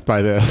surprised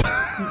by this.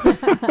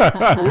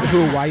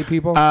 Who, white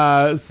people?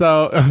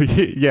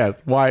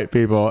 Yes, white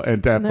people,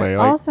 and And definitely they're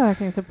like. also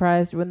acting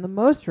surprised when the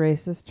most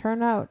racists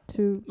turn out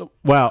to.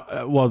 Well,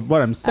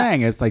 what I'm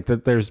saying is like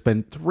that. There's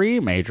been 3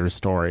 major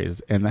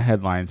stories in the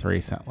headlines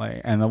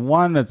recently, and the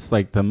one that's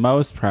like the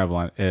most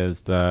prevalent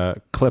is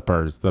the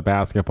Clippers, the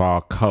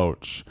basketball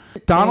coach.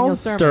 Donald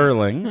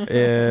Sterling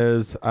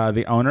is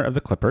the owner of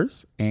the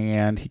Clippers,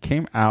 and he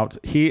came out.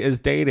 He is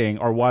dating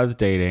or was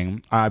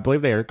dating. I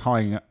believe they are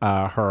calling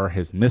her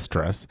his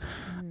mistress.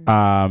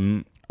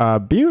 A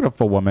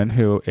beautiful woman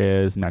who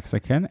is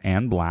Mexican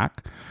and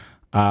black.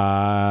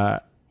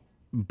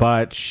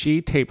 But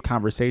she taped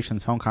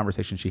phone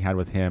conversations she had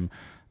with him,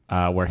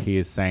 where he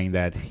is saying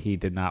that he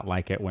did not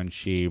like it when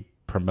she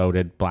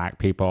promoted black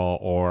people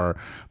or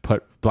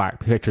put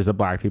pictures of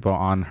black people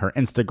on her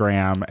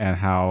Instagram, and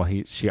how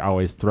she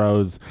always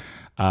throws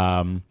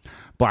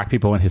black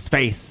people in his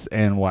face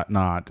and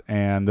whatnot.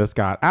 And this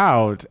got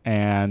out,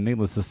 and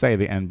needless to say,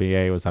 the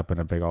NBA was up in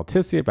a big old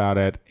tizzy about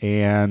it,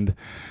 and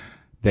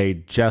they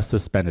just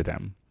suspended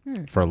him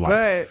for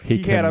life. But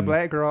he had a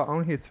black girl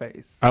on his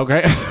face.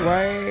 Okay.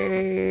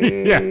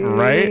 Right. Yeah,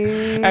 right.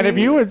 And if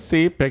you would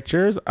see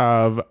pictures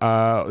of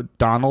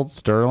Donald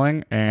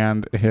Sterling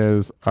and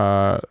his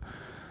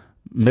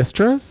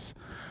mistress,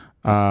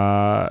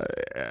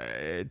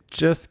 it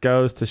just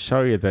goes to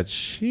show you that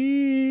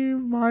she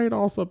might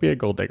also be a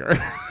gold digger.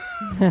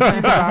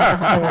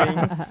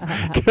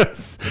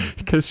 Because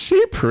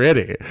she's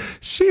pretty.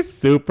 She's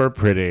super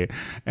pretty.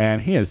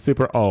 And he is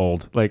super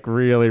old, like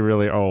really,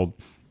 really old.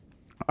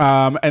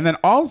 And then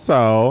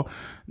also,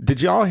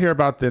 did y'all hear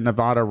about the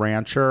Nevada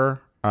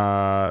rancher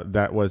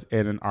that was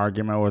in an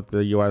argument with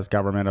the U.S.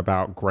 government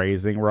about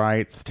grazing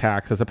rights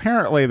taxes?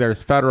 Apparently,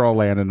 there's federal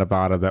land in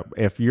Nevada that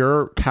if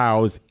your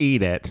cows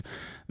eat it,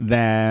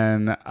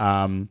 then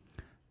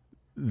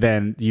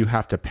you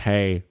have to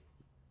pay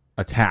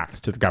a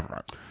tax to the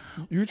government.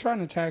 You trying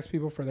to tax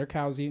people for their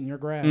cows eating your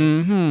grass?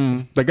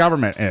 Mm-hmm. The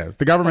government is.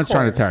 The government's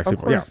trying to tax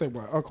people. Of course they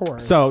will. Of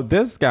course. So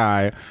this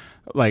guy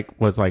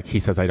he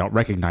says, I don't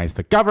recognize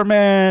the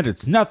government.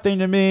 It's nothing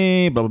to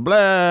me, blah, blah,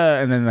 blah.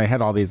 And then they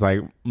had all these like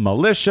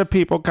militia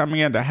people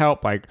coming in to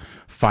help like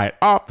fight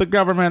off the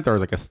government. There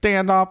was like a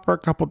standoff for a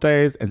couple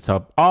days. And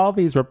so all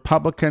these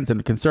Republicans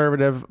and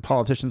conservative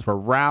politicians were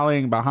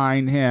rallying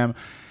behind him.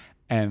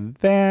 And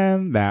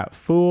then that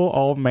fool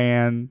old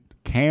man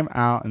came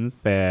out and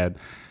said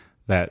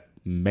that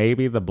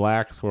maybe the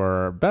blacks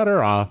were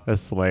better off as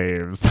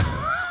slaves.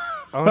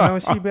 Oh no,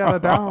 she better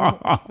don't.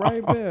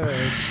 Right,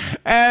 bitch.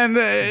 And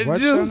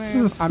What's your just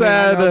name?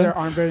 said, I know there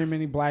aren't very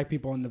many black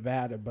people in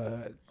Nevada,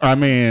 but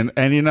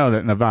and you know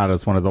that Nevada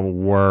is one of the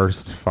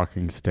worst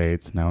fucking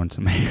states known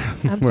to me.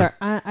 I'm sorry,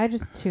 I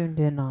just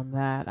tuned in on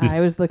that. I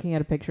was looking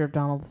at a picture of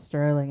Donald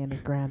Sterling and his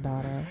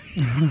granddaughter.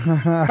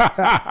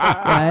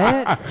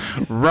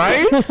 What?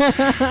 Right?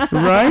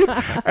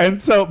 And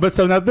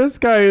so now this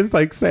guy is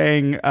like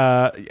saying,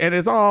 and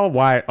it's all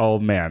white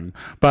old men,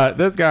 but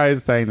this guy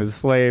is saying the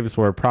slaves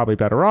were probably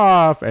better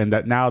off, and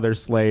that now they're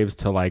slaves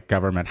to like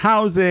government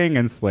housing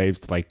and slaves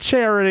to like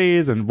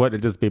charities, and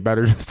wouldn't it just be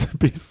better just to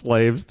be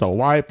slaves to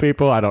white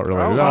people? I don't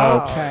really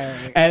know.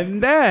 okay.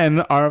 And then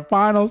our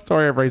final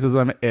story of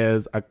racism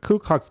is a Ku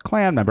Klux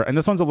Klan member, and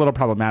this one's a little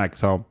problematic.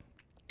 So,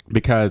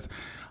 because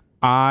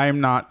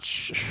I'm not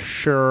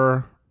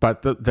sure,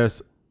 but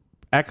this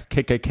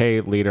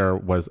ex-KKK leader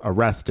was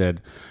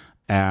arrested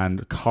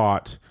and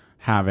caught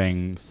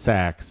having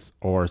sex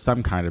or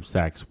some kind of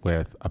sex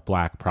with a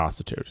black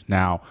prostitute.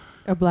 Now,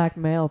 A black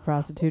male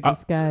prostitute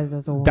disguised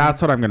as a woman.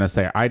 that's what I'm going to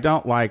say. I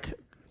don't like,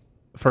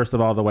 first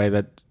of all, the way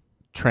that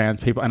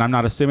trans people, and I'm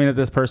not assuming that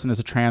this person is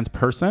a trans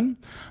person,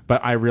 but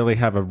I really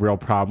have a real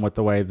problem with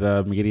the way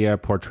the media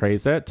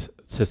portrays it.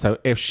 So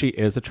if she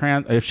was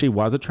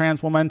a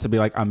trans woman, to be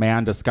like a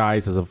man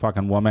disguised as a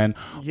fucking woman,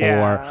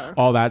 or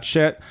all that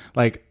shit,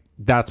 like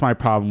that's my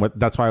problem with.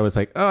 That's why I was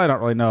like, oh, I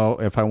don't really know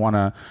if I want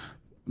to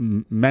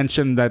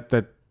mention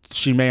that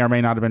she may or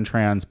may not have been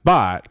trans,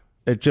 but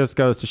it just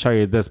goes to show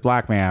you this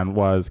black man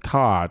was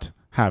caught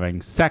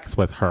having sex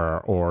with her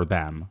or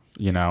them.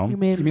 You know, You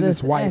mean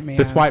this white man?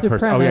 this white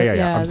person. Oh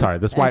yeah. I'm sorry,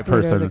 this white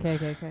person. The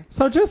KKK.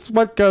 So just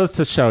what goes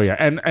to show you.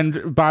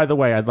 And by the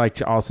way, I'd like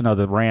to also know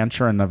the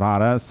rancher in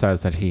Nevada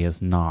says that he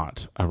is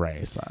not a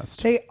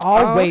racist. They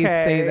always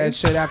Okay. say that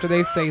shit after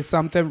they say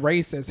something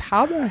racist.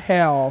 How the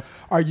hell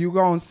are you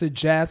going to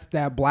suggest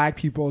that black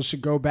people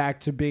should go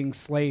back to being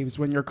slaves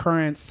when your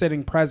current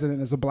sitting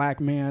president is a black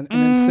man,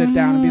 and then sit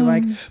down and be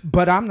like,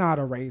 but I'm not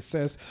a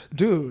racist?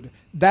 Dude,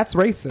 that's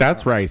racist.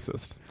 That's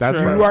racist. That's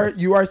racist.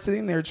 You are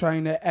sitting there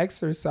trying to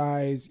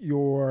exercise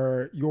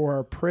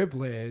your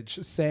privilege,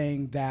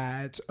 saying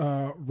that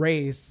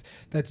race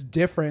that's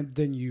different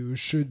than you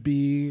should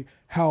be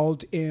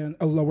held in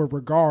a lower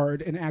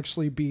regard and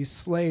actually be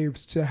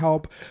slaves to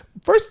help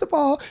First of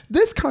all,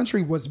 this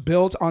country was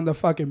built on the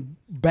fucking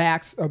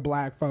backs of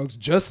black folks,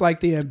 just like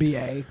the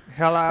NBA.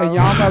 Hello. And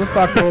y'all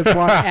motherfuckers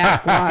want to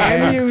act like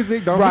And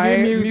music. Don't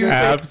forget music.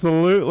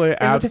 Absolutely,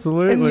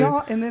 absolutely.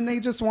 And then they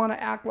just want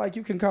to act like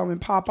you can come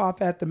and pop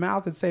off at the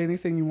mouth and say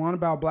anything you want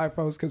about black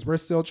folks because we're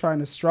still trying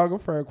to struggle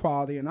for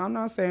equality. And I'm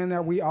not saying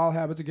that we all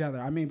have it together.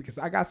 I mean, because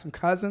I got some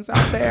cousins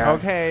out there.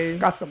 Okay.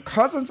 Got some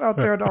cousins out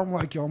there that I'm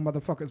like, yo,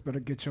 motherfuckers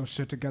better get your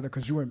shit together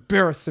because you're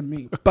embarrassing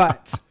me.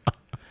 But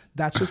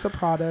that's just a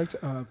product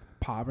of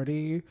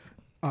poverty,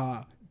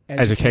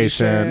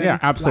 Education. Yeah,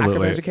 absolutely. lack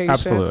of education.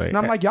 Absolutely. And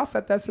I'm like, y'all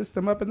set that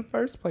system up in the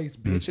first place,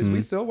 bitches.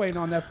 We still waiting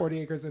on that 40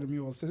 acres and a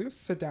mule. So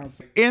just sit down.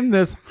 In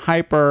this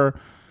hyper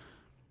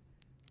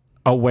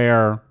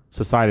aware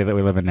society that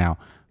we live in now,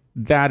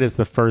 that is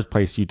the first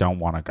place you don't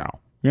want to go.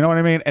 You know what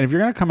I mean? And if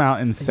you're going to come out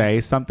and say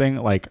something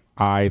like,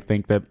 I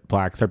think that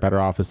blacks are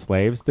better off as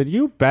slaves, then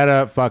you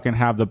better fucking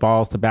have the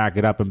balls to back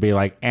it up and be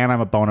like, and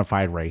I'm a bona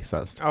fide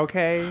racist.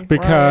 Okay.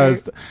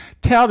 Because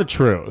tell the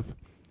truth.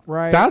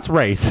 Right. That's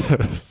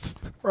racist.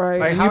 Right.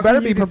 Like, And how you better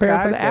can be you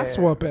prepared for the disguise ass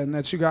that? whooping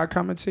that you got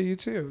coming to you,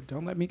 too.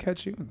 Don't let me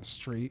catch you in the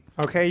street.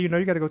 Okay, you know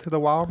you got to go to the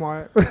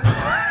Walmart.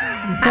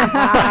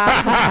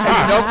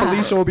 And you know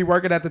Felicia will be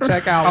working at the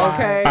checkout line.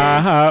 Okay.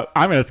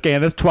 I'm going to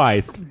scan this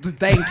twice.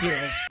 Thank you.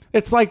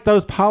 It's like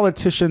those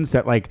politicians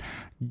that like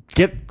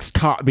get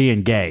caught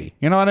being gay.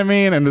 You know what I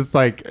mean? And it's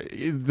like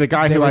the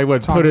guy They who were like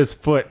would talking- put his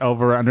foot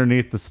over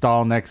underneath the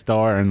stall next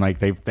door and like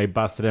they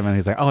busted him and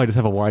he's like, oh, I just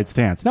have a wide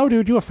stance. No,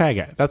 dude, you a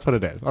faggot. That's what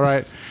it is. All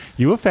right.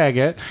 You a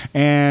faggot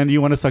and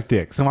you want to suck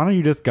dick. So why don't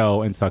you just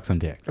go and suck some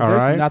dick? All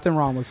There's right. nothing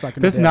wrong with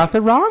sucking There's a dick.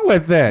 nothing wrong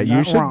with it.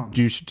 Not wrong.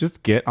 You should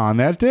just get on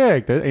that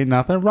dick. There ain't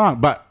nothing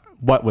wrong. But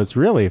what was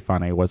really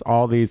funny was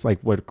all these like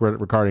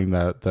regarding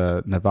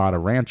the Nevada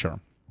rancher.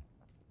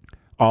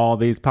 All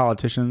these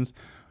politicians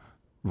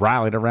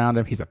rallied around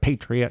him. He's a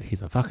patriot.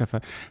 He's a fucking.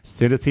 As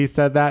soon as he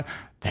said that,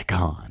 they're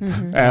gone.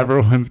 Mm-hmm.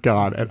 Everyone's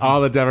gone, and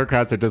all the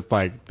Democrats are just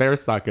like they're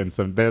sucking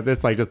some.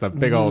 It's like just a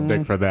big old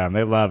dick for them.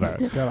 They love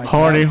it. They're like,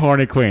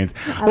 horny queens.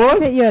 I Well, like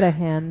let's- that you had a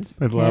hand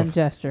love-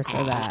 gesture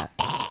for that.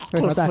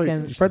 For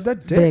sucking. For the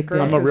dick, Big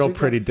girl. dick. I'm a real 'cause you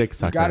pretty got- dick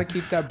sucker. You got to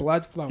keep that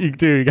blood flowing. You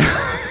do.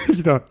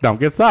 You don't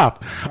get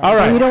soft. All Well,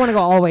 right. you don't want to go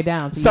all the way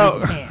down. So, So you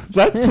use your hand.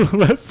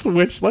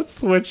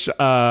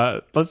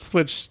 let's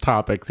switch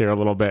topics here a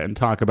little bit and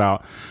talk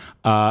about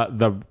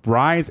the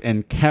rise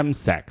in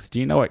chemsex. Do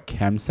you know what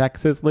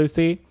chemsex is,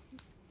 Lucy?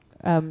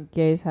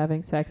 Gays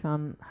having sex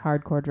on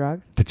hardcore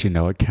drugs. Did you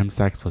know what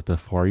chemsex was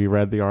before you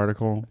read the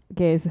article?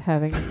 Gays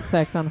having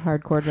sex on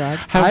hardcore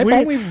drugs. I've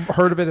only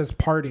heard of it as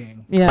partying.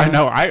 Yeah. I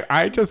know.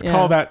 I just Yeah.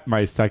 call that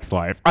my sex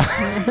life. But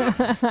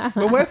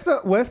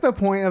what's the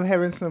point of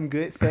having some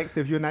good sex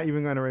if you're not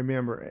even going to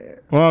remember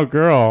it? Well,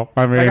 girl,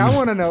 I mean, Like, I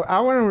want to know.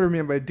 I want to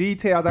remember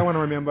details. I want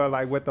to remember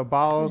like what the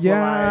balls The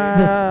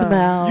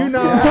smell. were like. You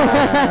know, he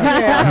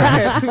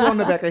had a tattoo on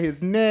the back of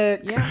his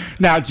neck. Yeah.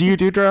 now, do you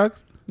do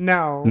drugs?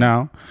 No.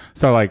 No.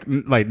 So like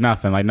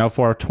nothing, like no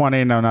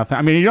 420, no nothing.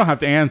 I mean, you don't have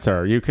to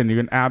answer. You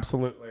can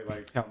absolutely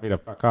like tell me to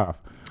fuck off.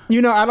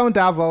 You know, I don't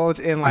divulge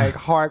in like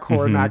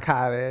hardcore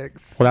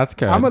narcotics. Well, that's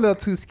good. I'm a little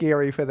too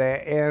scary for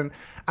that, and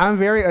I'm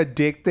very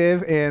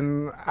addictive,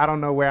 and I don't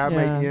know where I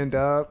Yeah. may end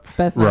up.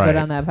 Best not Right. go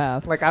down that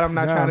path. Like, I'm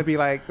not Yeah. trying to be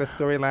like the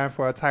storyline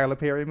for a Tyler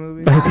Perry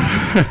movie.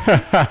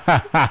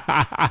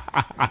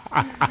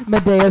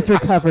 Medea's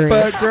recovery.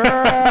 But girl,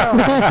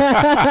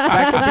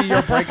 that could be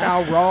your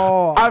breakout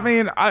role. I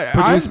mean,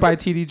 Produced by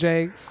TD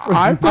Jakes.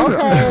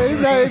 Okay,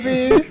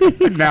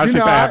 baby. now You she's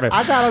know, having.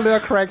 I got a little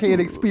crackhead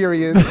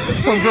experience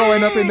from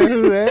growing up in the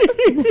hood.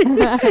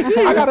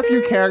 I got a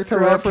few character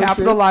Girl, references.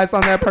 capitalize on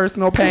that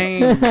personal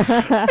pain.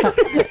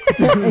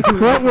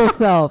 Exploit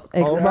yourself.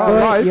 All Exploit my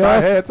life,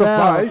 I had to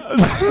yourself.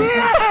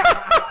 fight.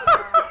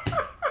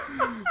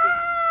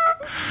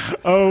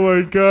 Oh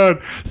my god.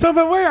 So,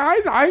 but wait,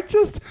 I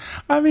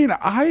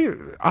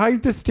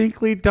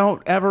distinctly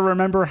don't ever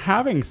remember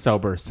having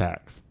sober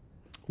sex.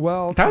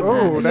 Well, That's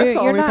Oh, that's the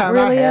You're only not time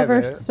really I have ever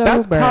it. sober.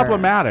 That's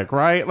problematic,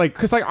 right? Like,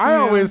 cause like I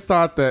always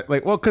thought that,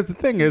 like, well, cause the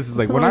thing is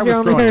like So when long I as was you're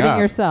only growing hurting up,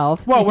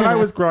 yourself. well, when I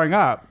was growing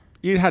up,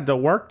 you had to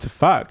work to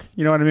fuck.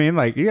 You know what I mean?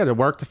 Like, you had to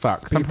work to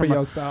fuck. speak for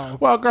yourself.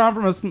 Well, girl, I'm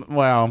from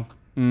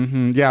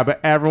yeah, but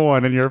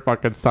everyone in your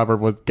fucking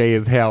suburb was gay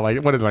as hell.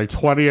 Like, what is it, like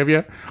 20 of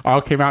you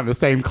all came out in the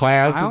same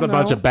class? I Just a don't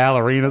bunch know. of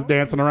ballerinas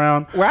dancing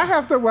around. Well, I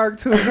have to work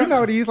too. You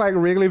know these like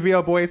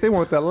Wrigleyville boys. They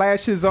want the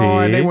lashes See?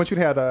 on. They want you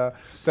to have the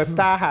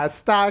thigh high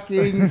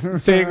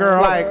stockings. See,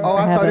 girl? Like, oh,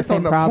 I I have saw that this on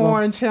same the problem.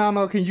 porn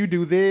channel. Can you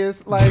do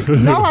this? Like,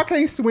 no, I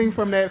can't swing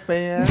from that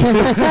fan.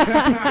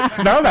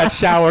 No, that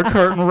shower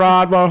curtain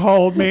rod won't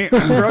hold me.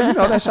 Girl, you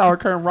know that shower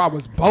curtain rod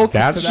was bolted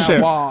That to that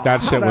shit, wall.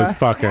 that shit How was the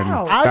fucking.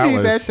 hell? I need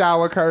was- that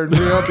shower curtain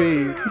real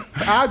big.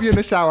 I'll be in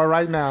the shower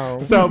right now.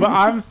 So, but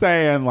I'm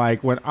saying,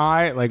 like, when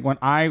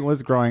I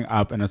was growing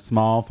up in a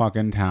small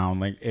fucking town,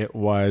 like, it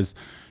was,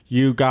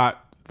 you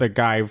got the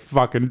guy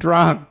fucking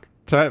drunk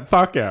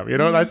fuck him. You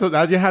know,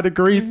 that's you had to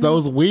grease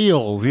those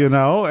wheels, you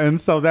know? And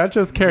so that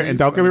just carried. And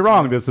don't get me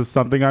wrong, this is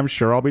something I'm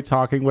sure I'll be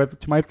talking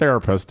to my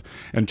therapist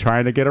and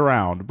trying to get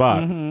around.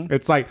 But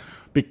it's like,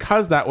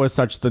 because that was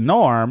such the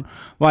norm,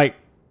 like,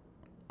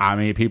 I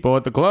meet people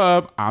at the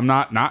club. I'm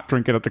not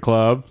drinking at the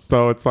club.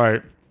 So it's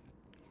like,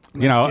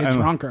 Let's get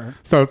drunker.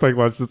 So it's like,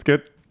 let's just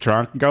get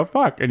drunk and go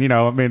fuck. And, you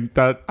know, I mean,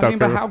 but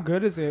how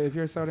good is it if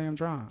you're so damn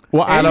drunk?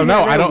 Well, I don't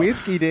know. I don't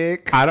whiskey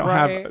dick. I don't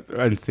Right. have,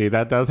 and see,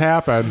 that does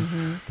happen.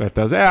 That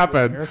does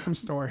happen. There's some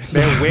stories.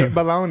 That wet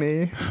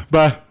baloney.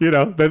 But, you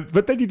know,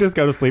 but then you just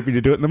go to sleep and you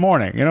do it in the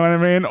morning. You know what I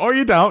mean? Or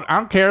you don't. I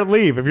don't care.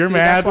 Leave. If you're See,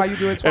 mad. that's why you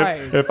do it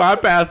twice. If I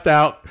passed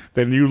out,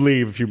 then you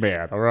leave if you're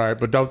mad. All right.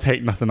 But don't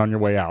take nothing on your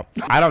way out.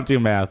 I don't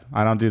do meth.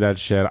 I don't do that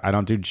shit. I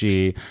don't do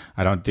G.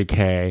 I don't do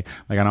K.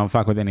 Like, I don't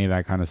fuck with any of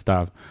that kind of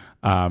stuff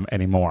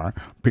anymore,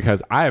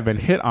 because I have been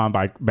hit on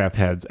by meth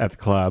heads at the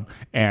club,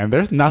 and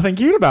there's nothing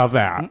cute about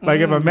that. Like,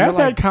 if a meth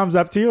head comes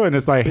up to you and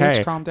it's like,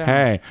 "Bitch, calm down."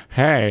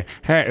 hey,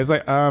 it's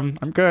like, I'm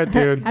good,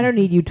 dude. I don't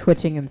need you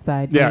twitching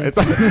inside. Yeah, me. it's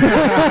like,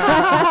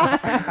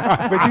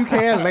 But you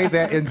can lay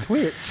that in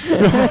Twitch.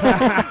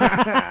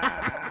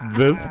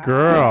 this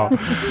girl.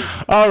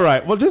 All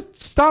right, well,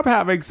 just stop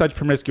having such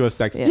promiscuous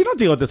sex. Yeah. You don't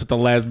deal with this with the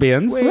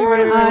lesbians.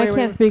 I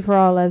can't speak for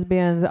all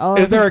lesbians. All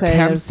Is there I a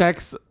can say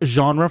is chemsex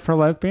genre for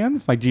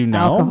lesbians? Like, do you know?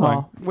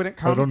 alcohol. When it I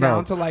comes don't know.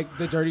 down to like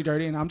the dirty,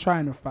 and I'm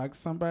trying to fuck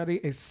somebody,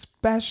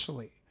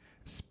 especially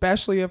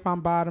if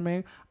I'm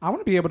bottoming, I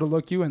want to be able to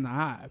look you in the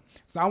eye.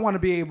 So I want to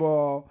be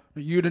able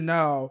you to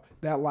know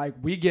that like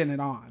we getting it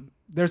on.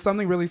 There's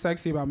something really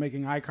sexy about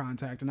making eye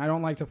contact, and I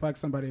don't like to fuck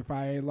somebody if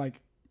I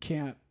like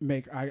can't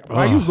make eye.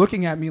 Why are you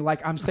looking at me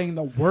like I'm saying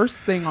the worst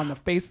thing on the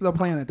face of the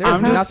planet? There's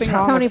I'm just nothing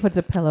wrong. Tony with- puts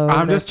a pillow.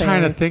 I'm over just their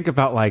trying to face. think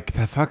about like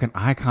the fucking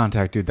eye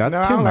contact, dude. That's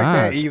No, I too don't much. like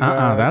that either.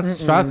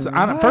 That's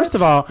I don't, first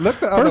of all, Look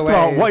the other first of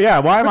all, way. well, yeah.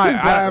 Why am Put I? the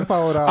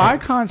blindfold on. Eye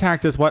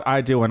contact is what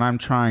I do when I'm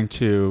trying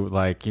to,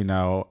 like, you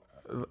know.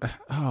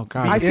 Oh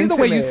God. I see the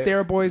way you intimate.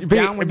 stare boys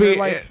down when you're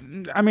like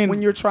I mean,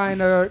 when you're trying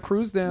to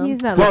cruise them.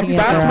 He's not well, looking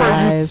at that's their where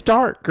you eyes.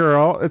 start,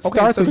 girl. It Okay,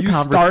 starts so with you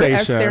the start conversation.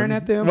 at staring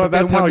at them, Well, but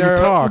then that's how when you they're-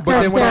 talk. but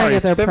then Start staring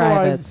at their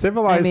privates.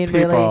 civilized I mean,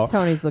 people really,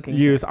 Tony's looking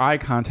use eye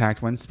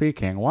contact when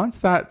speaking. Once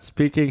that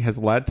speaking has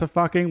led to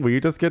fucking, will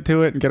you just get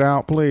to it and get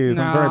out, please?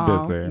 I'm very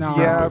busy. No.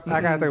 Yeah, I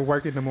got to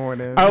work in the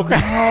morning. Okay.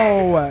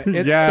 No,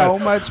 it's Yes. so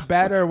much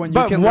better when you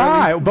But can.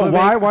 why? literally But make-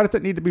 why? Why does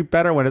it need to be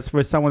better when it's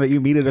with someone that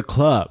you meet at a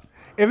club?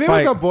 If it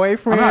Like, was a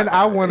boyfriend, I'm not-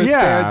 I want to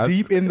yeah. stare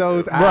deep in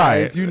those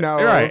eyes, you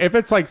know. Right. If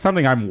it's like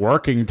something I'm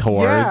working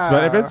towards,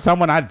 but if Yeah. it's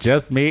someone I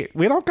just meet,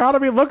 we don't gotta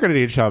be looking at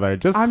each other.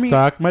 Just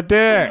suck my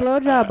dick.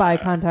 Blowjob eye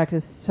contact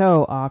is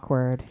so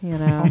awkward, you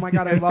know. Oh my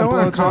god, I It's love so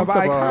blowjob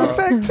eye uncomfortable.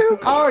 contact too.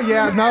 Oh,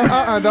 yeah.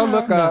 No, don't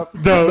look up.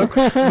 Don't. Look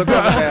over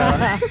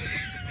there.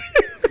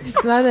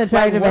 It's not an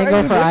attractive Like, what angle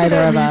are for you looking either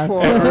at of me us.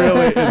 for? It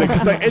really is.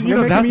 'Cause, like, and, you You're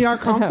know, making that's, me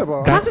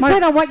uncomfortable. That's my-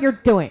 Concentrate on what you're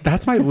doing.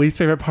 that's my least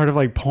favorite part of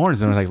like porn.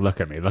 And they're like, look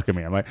at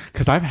me. I'm like,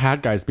 because I've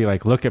had guys be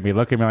like, look at me.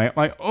 Like,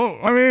 oh,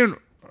 I mean,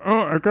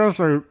 I guess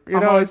you I'm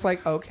know, always it's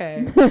like,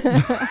 okay.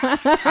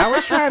 I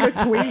was trying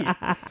to tweet.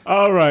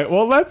 all right.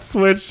 Well, let's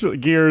switch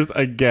gears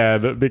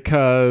again,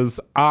 because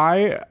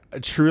I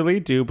truly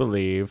do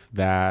believe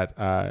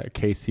that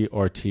Casey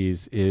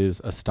Ortiz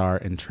is a star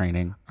in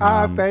training.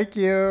 Thank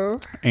you.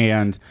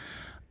 And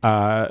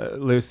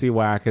Lucy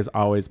Wack has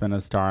always been a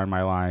star in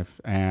my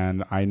life,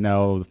 and I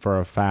know for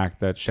a fact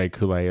that Shea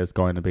Coulee is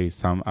going to be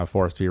a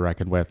force to be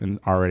reckoned with, and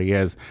already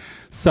is.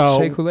 So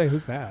Shea Coulee,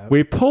 who's that?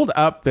 we pulled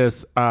up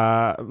this.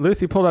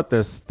 Lucy pulled up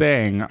this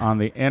thing on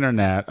the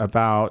internet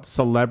about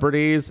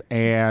celebrities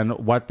and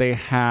what they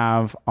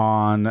have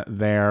on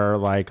their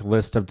like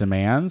list of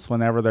demands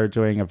whenever they're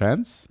doing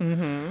events.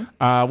 Mm-hmm.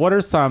 What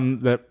are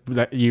some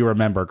that you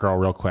remember, girl,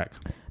 real quick?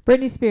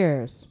 Britney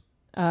Spears.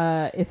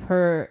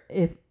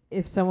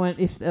 If someone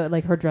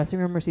like her dressing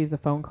room receives a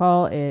phone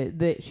call,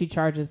 she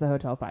charges the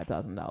hotel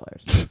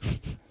 $5,000.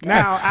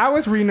 Now, I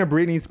was reading a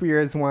Britney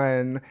Spears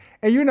one,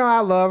 and you know I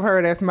love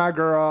her. That's my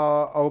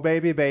girl, oh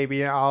baby,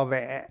 baby, and all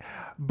that.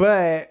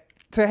 But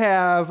to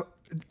have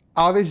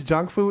all this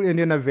junk food and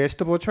then a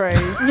vegetable tray,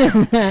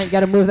 You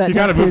got to move that. You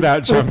got to move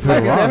that junk food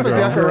like, is that along, for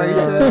girl.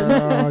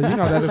 decoration? You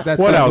know that's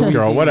What else, easy.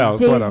 girl? What else?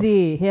 What else?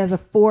 Jay-Z, he has a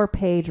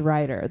 4-page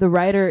writer. The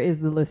writer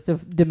is the list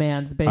of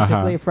demands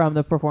basically from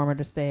the performer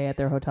to stay at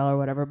their hotel or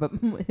whatever. But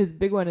his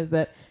big one is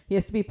that he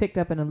has to be picked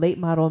up in a late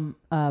model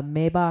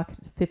Maybach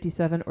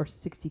 57 or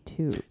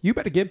 62. You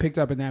better get picked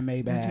up in that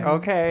Maybach.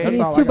 Okay. He That's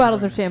all needs I 2 gotta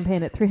bottles say. of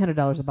champagne at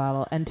 $300 a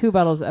bottle and 2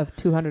 bottles of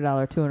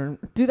 $200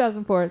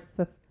 2004.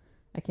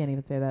 I can't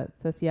even say that.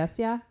 Says yes,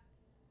 yeah.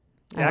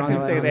 Yeah, I don't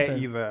couldn't know say what that to say.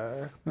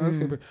 either. That's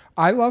super.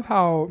 I love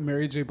how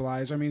Mary J.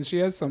 Blige. I mean, she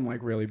has some like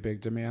really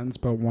big demands,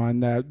 but one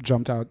that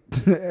jumped out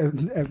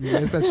at me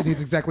is that she needs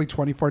exactly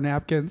 24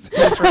 napkins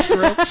in the dressing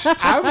room.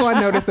 I'm going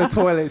to notice a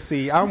toilet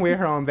seat. I'm with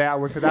her on that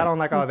one because I don't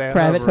like all that.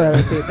 Private hovering.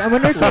 toilet seat. I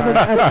wonder if she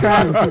has a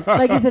travel.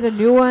 Like, is it a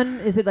new one?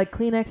 Is it like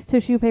Kleenex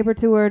tissue paper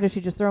to her? Does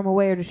she just throw them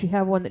away, or does she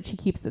have one that she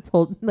keeps that's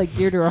hold like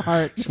dear to her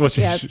heart? Well,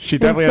 she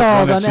definitely has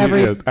one installed that on she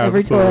every is,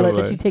 every toilet that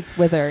absolutely. she takes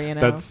with her. You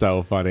know. That's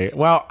so funny.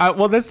 Well,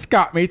 this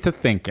got me to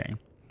thinking,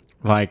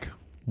 like,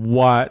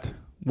 what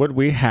would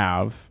we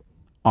have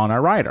on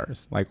our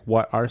riders? Like,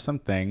 what are some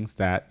things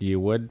that you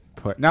would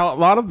put? Now, a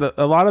lot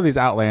of these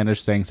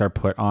outlandish things are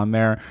put on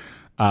there.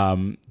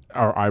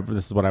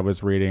 This is what I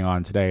was reading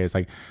on today. Is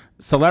like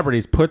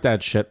celebrities put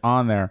that shit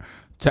on there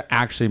to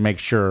actually make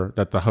sure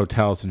that the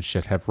hotels and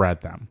shit have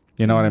read them.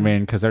 You know what I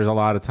mean? Because there's a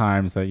lot of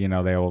times that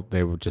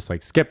they will just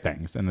like skip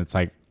things, and it's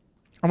like,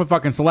 I'm a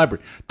fucking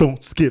celebrity.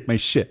 Don't skip my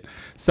shit.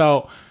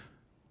 So,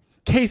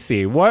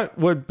 Casey, what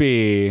would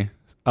be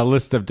a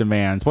list of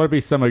demands? What would be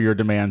some of your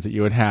demands that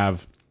you would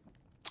have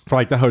for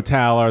like the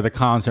hotel or the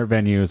concert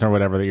venues or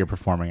whatever that you're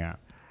performing at?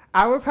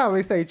 I would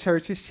probably say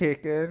Church's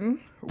Chicken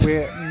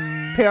with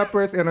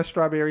peppers and a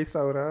strawberry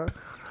soda.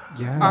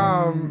 Yes.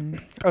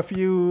 A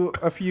few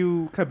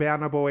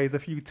Cabana Boys, a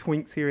few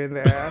Twinks here and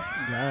there.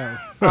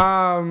 Yes.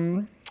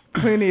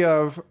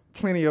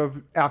 Plenty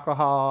of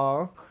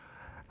alcohol.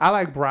 I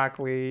like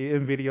broccoli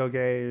and video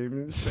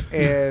games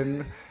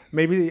and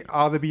maybe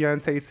all the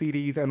Beyonce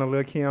CDs and a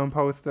Lil Kim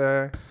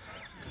poster.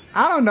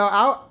 I don't know.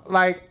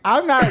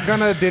 I'm not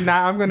gonna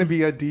deny I'm gonna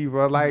be a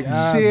diva. Like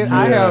Yes, shit,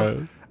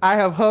 yes. I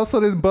have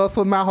hustled and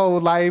bustled my whole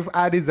life.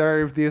 I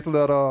deserve this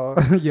little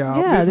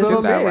Yeah. this little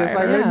is that list.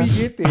 right. Like let me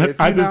get this.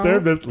 I you know?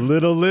 deserve this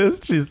little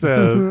list, she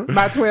says.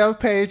 My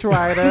 12-page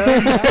writer.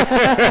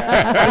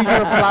 I'm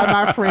gonna fly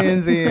my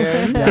friends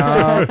in.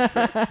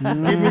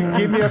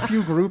 Give me a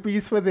few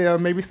groupies for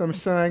them. Maybe some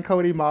Sean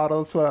Cody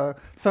models for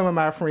some of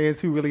my friends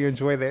who really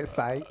enjoy that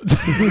site.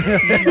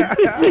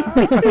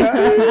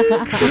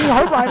 See,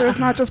 her writer is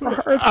not just for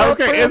her. It's for her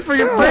Okay, it's friends for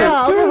your too. friends.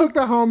 Yeah, I'm gonna hook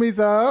the homies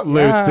up.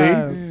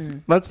 Lucy,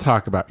 let's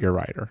talk about your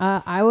writer.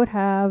 I would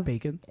have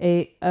Bacon.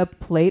 a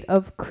plate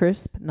of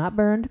crisp, not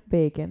burned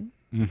bacon.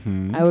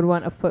 Mm-hmm. I would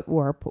want a foot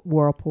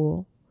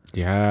whirlpool.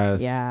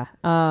 Yes. Yeah.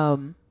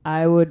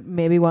 I would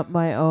maybe want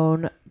my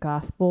own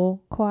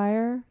gospel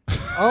choir,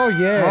 Oh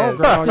yeah.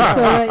 girl, just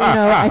so that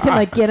I can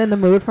like get in the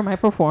mood for my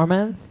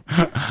performance.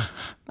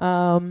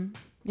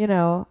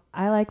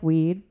 I like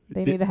weed.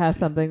 They need to have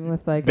something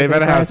with like They a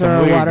better have vaporizer some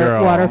or weed,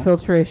 water girl.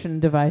 filtration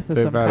device of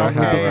They some better kind.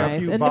 Would be have a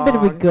nice, few and it better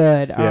be bongs.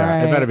 good. Yeah, all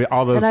right. it better be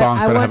all those And bongs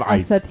I better want have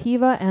ice. a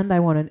sativa and I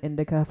want an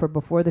indica for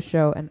before the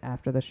show and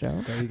after the show.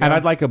 There you go. And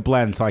I'd like a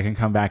blend so I can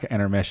come back at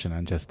intermission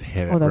and just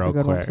hit it Oh, that's real a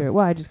good quick. one too.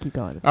 Well, I just keep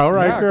going. All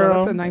right, Yeah, girl.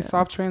 That's a nice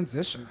soft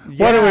transition.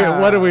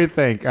 What do we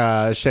think,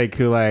 Shea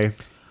Coulee?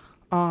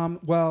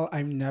 Well,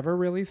 I've never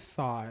really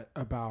thought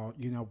about,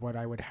 what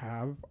I would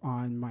have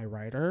on my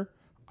writer.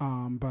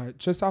 But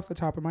just off the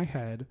top of my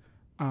head,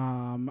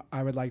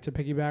 I would like to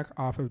piggyback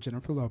off of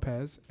Jennifer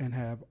Lopez and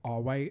have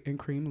all white and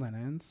cream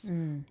linens,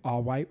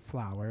 all white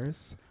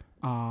flowers.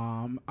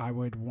 I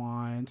would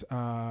want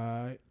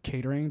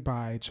catering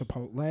by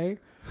Chipotle.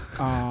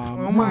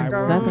 Oh my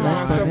God. That's a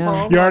nice one,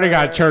 yeah. You already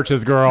got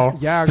churches, girl.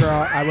 Yeah, girl.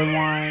 I would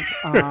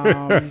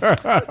want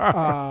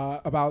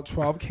about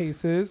 12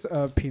 cases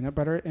of peanut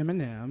butter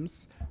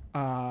M&Ms.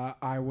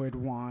 I would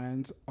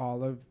want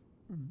all of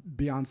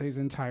Beyonce's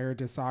entire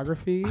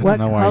discography. What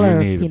know why you color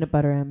of need peanut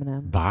butter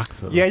M&M?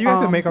 Boxes. Yeah, you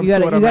have to make them you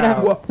gotta- sort you them gotta out.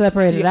 have- Well,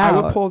 separate it I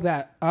out. would pull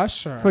that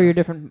Usher For your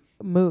different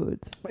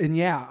moods. and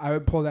I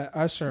would pull that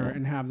Usher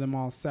and have them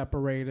all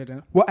separated.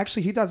 And well,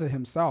 actually, he does it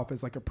himself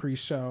as like a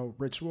pre-show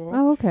ritual.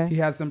 Oh, okay. He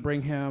has them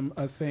bring him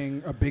a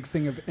big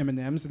thing of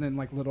M&Ms, and then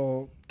like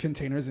little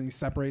containers, and he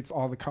separates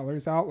all the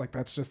colors out. Like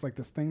that's just like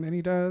this thing that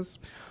he does.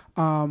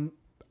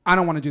 I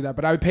don't want to do that,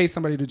 but I would pay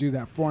somebody to do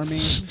that for me.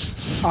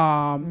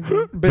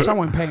 Bitch, I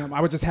wouldn't pay them.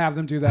 I would just have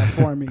them do that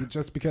for me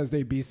just because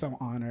they'd be so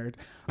honored.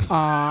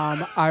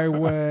 I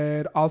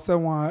would also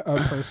want a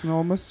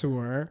personal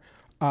masseur.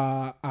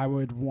 I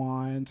would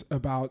want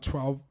about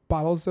 12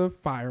 bottles of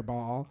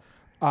Fireball.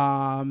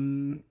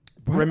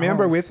 What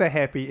Remember else? with a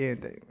happy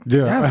ending.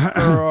 Yeah. Yes,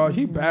 girl.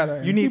 He better.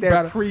 You He need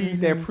better.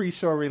 that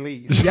pre-show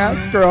release.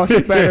 Yes, girl.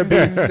 He better be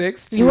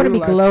 6'2", You want to be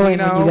glowing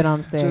when Latino, you get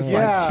on stage. Just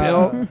Yeah.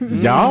 like built.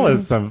 Y'all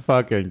is some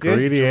fucking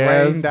greedy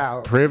ass, drained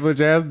out.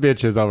 privileged ass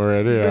bitches over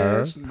in here.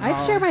 Bitch, I'd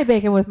no. share my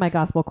bacon with my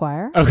gospel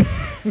choir. Okay.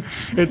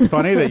 It's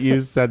funny that you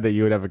said that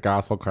you would have a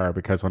gospel choir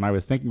because when I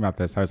was thinking about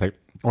this, I was like,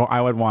 well,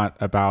 I would want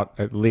about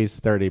at least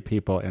 30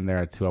 people in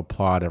there to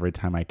applaud every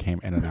time I came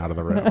in and out of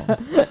the room.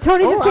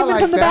 Tony just I came in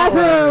like from the that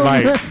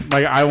bathroom.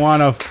 like I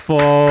want a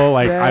full,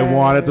 I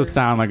want it to Yes.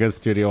 sound like a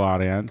studio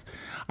audience.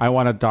 I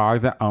want a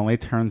dog that only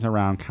turns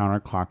around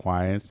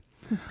counterclockwise.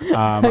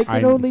 I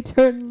can only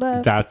turn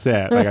left. That's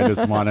it. Like I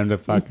just want him to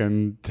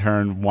fucking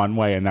turn one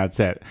way and that's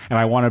it. And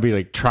I want to be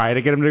like, try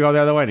to get him to go the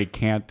other way and he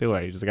can't do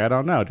it. He's just like, I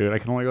don't know, dude. I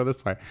can only go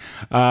this way.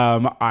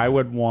 I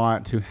would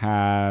want to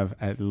have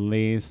at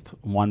least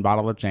one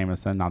bottle of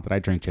Jameson. Not that I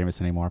drink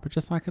Jameson anymore, but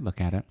just so I could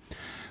look at it.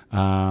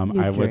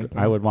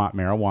 I would want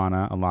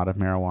marijuana, a lot of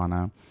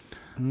marijuana.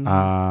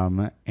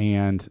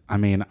 And I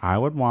mean, I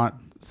would want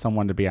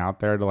someone to be out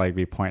there to like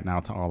be pointing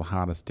out to all the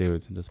hottest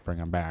dudes and just bring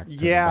them back.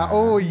 Yeah.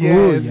 Oh,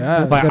 yes.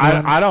 yeah. But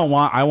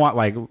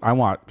I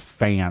want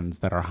fans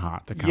that are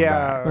hot to come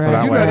back. So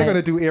Right. you know Right. they're going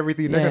to do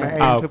everything. They're going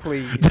to aim to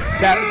please.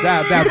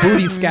 that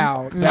booty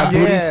scout. That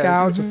booty Yes.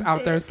 scout just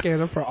out there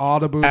scanning for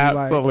all the booty.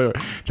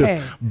 Absolutely. Just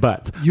hey,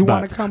 butts. You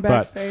want butts, to come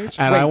butts. backstage?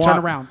 And Wait, I want, turn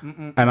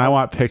around. And I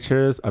want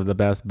pictures of the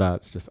best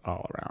butts just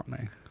all around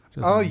me.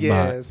 Just Oh,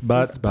 yes.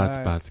 Butts, Just butts.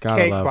 butts.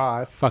 Gotta Cake love,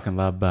 boss. fucking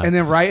love butts. And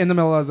then right in the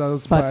middle of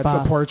those Butt butts, a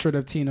boss. portrait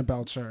of Tina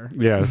Belcher.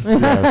 Yes,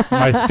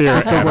 my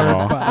spirit The word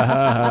animal. butts.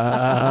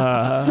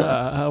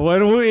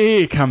 When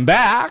we come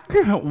back,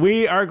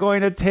 we are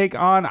going to take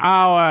on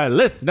our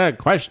listener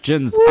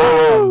questions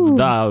of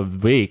the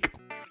week.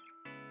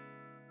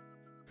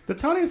 The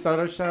Tony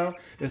Soto Show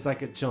is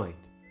like a joint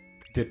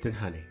dipped in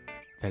honey,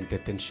 then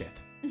dipped in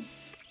shit.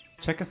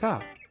 Check us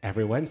out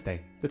every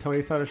Wednesday,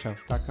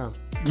 thetonysotoshow.com.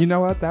 You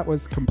know what? That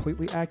was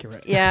completely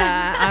accurate.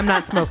 Yeah, I'm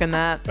not smoking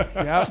that.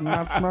 Yep, I'm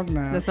not smoking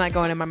that. That's not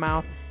going in my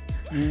mouth.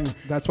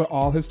 That's what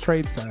all his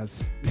trade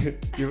says.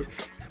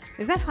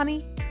 Is that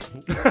honey?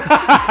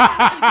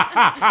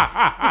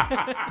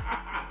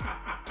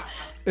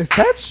 Is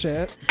that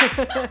shit?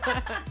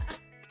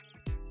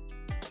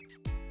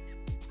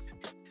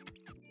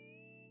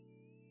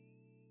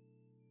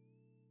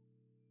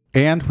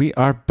 And we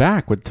are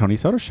back with the Tony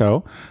Soto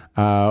Show.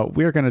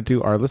 We are going to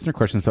do our listener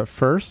questions, but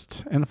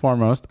first and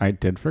foremost, I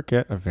did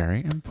forget a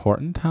very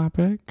important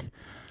topic.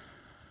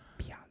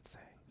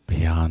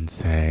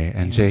 Beyonce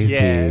and Jay-Z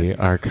Yes.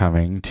 are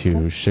coming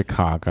to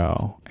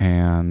Chicago.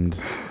 And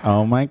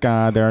oh my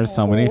God, there are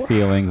so many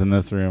feelings in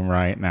this room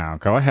right now.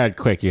 Go ahead,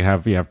 quick. You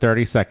have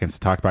 30 seconds to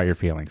talk about your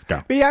feelings.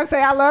 Go.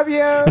 Beyonce, I love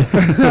you.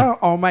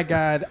 Oh my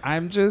God.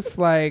 I'm just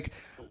like,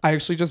 I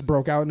actually just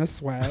broke out in a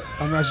sweat.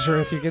 I'm not sure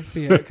if you could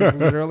see it because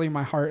literally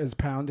my heart is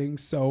pounding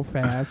so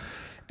fast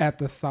at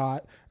the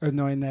thought of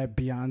knowing that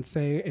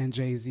Beyonce and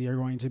Jay-Z are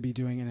going to be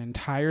doing an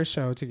entire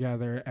show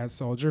together at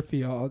Soldier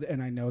Field.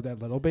 And I know that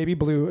Little Baby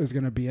Blue is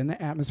going to be in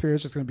the atmosphere.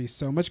 It's just going to be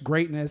so much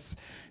greatness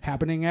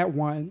happening at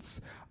once.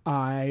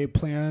 I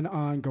plan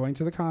on going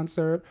to the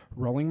concert,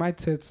 rolling my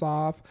tits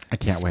off. I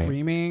can't wait.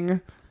 Screaming,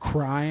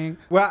 crying.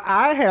 Well,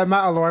 I had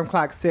my alarm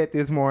clock set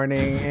this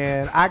morning,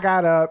 and I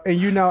got up, and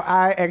you know,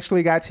 I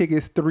actually got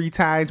tickets 3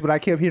 times, but I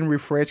kept hitting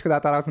refresh because I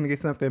thought I was going to get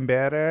something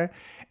better,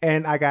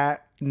 and I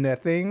got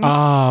nothing.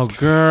 Oh,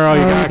 girl,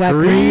 you got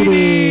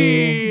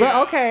greedy. But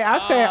okay, I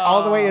sat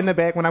all the way in the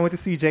back when I went to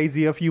see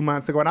Jay-Z a few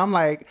months ago, and I'm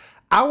like,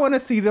 I want to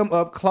see them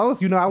up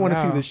close. You know, I want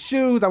to see the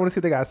shoes. I want to see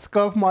if they got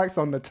scuff marks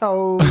on the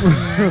toes.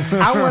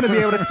 I want to be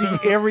able to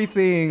see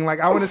everything. Like,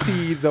 I want to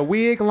see the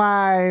wig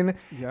line.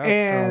 Yes,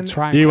 and girl,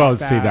 try and You cut won't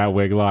see that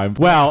wig line.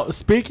 Well,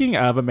 speaking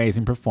of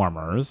amazing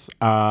performers,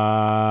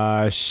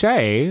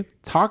 Shay,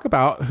 talk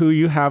about who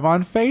you have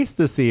on face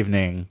this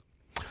evening.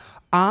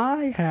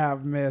 I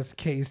have Miss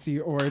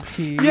Casey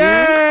Ortiz. Yay!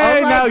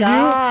 Oh my Now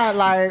God.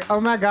 Like, oh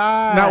my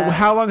God. Now,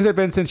 how long has it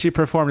been since she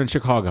performed in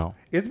Chicago?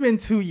 It's been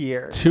 2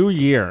 years. 2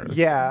 years.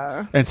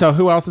 Yeah. And so,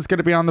 who else is going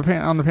to be on the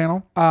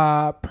panel?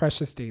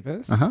 Precious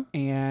Davis Uh-huh.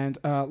 and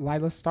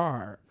Lila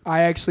Starr.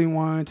 I actually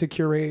wanted to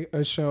curate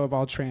a show of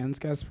all trans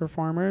guest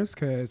performers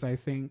because I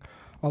think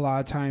a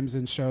lot of times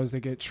in shows they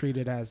get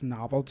treated as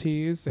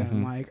novelties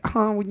and like,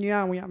 oh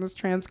yeah, we have this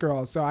trans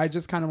girl. So I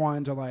just kind of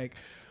wanted to like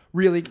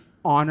really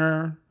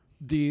honor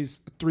these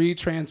 3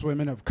 trans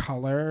women of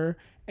color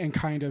and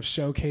kind of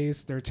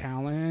showcase their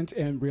talent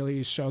and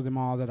really show them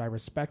all that I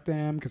respect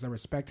them because I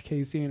respect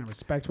Casey and I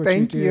respect what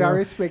Thank you do. you. I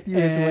respect you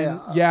as And,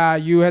 well. yeah,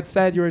 you had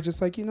said you were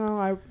just like, you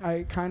know,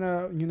 I kind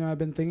of, you know, I've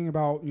been thinking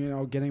about, you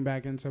know, getting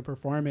back into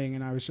performing.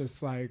 And I was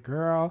just like,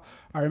 girl,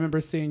 I remember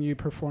seeing you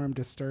perform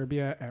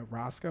Disturbia at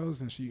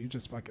Roscoe's and you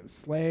just fucking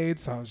slayed.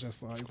 So I was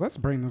just like, let's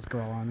bring this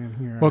girl on in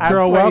here. Well, I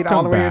girl, slayed welcome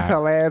all the way back. into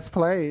last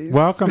place.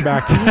 Welcome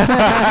back to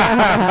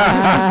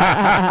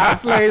I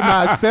slayed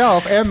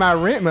myself and my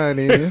rent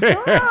money.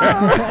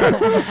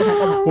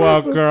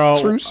 Well, girl,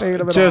 true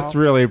shade of it just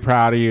all. really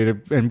proud of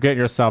you and getting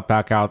yourself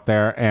back out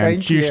there. And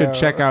Thank you you. should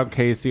check out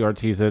Casey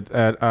Ortiz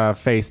at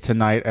Face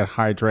tonight at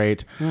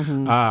Hydrate,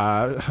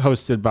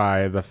 hosted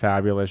by the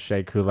fabulous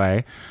Shea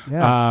Coulee.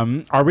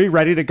 Yes. Are we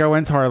ready to go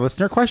into our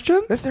listener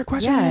questions? That's their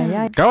question.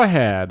 Yeah. Go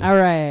ahead. All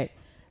right.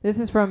 This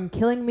is from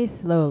Killing Me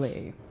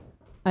Slowly.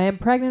 I am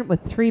pregnant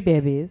with 3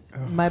 babies.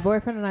 My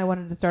boyfriend and I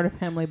wanted to start a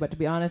family, but to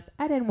be honest,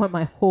 I didn't want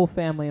my whole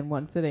family in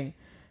one sitting.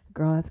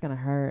 Girl, that's going to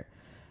hurt.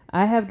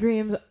 I have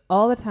dreams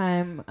all the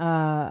time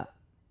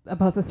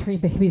about the 3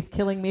 babies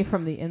killing me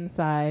from the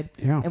inside.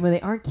 Yeah. And when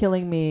they aren't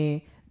killing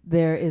me,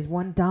 there is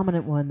one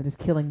dominant one that is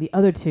killing the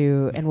other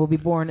two and will be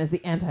born as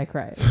the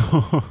Antichrist.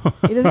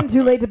 It isn't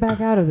too late to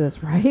back out of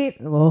this, right?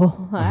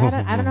 Well,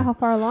 I don't know how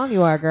far along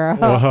you are, girl.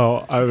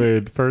 Well, I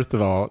mean, first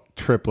of all,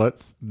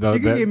 triplets. She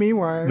can give me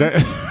one.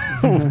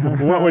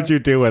 What would you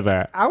do with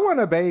that? I want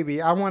a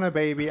baby. I want to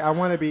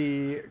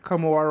be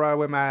Kimura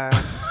with my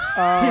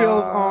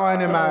heels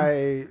on and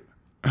my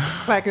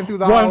clacking through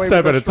the hallway. One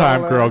step with at a time,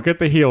 stroller. girl. Get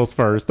the heels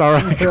first. All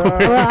right.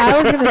 Well,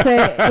 I was going to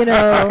say,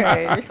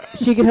 Okay.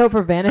 she could hope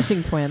for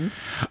vanishing twin.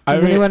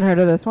 Has anyone heard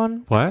of this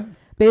one? What?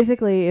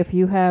 Basically, if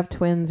you have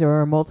twins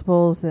or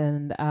multiples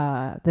and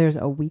there's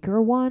a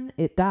weaker one,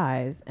 it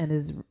dies and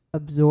is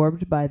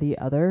absorbed by the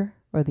other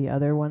or the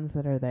other ones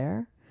that are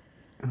there.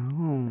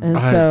 Oh. And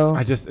so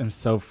I just am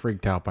so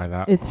freaked out by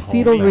that. it's whole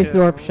fetal thing.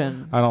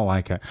 resorption. I don't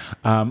like it.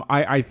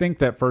 I think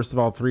that first of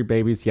all, 3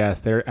 babies,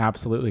 yes, they're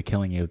absolutely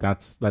killing you.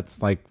 That's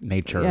like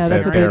nature. Yeah,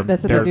 that's what they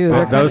do.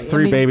 They're Those kinda-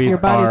 3 I mean, babies your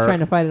body's are trying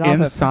to fight it off at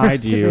inside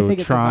first 'cause they you, think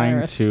it's a trying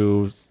virus.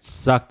 to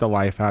suck the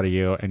life out of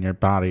you, and your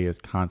body is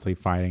constantly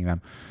fighting them.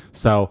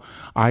 So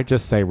I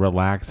just say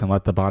relax and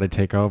let the body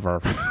take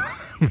over.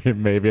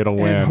 Maybe it'll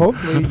win. And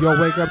hopefully you'll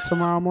wake up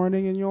tomorrow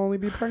morning and you'll only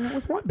be pregnant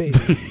with one baby.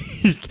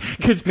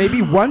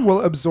 Maybe one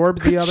will absorb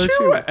the other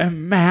two.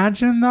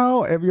 Imagine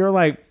though, if you're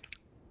like,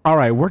 all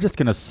right, we're just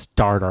gonna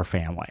start our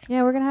family.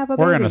 Yeah, we're gonna have a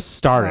We're baby. gonna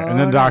start it, and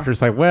then the no. doctor's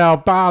like, "Well,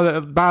 by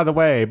the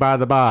way,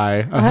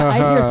 I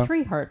hear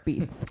 3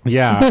 heartbeats.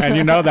 yeah, and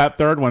you know that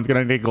third one's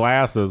gonna need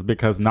glasses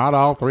because not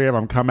all 3 of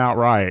them come out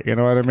right. You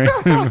know what I mean?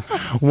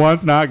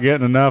 One's not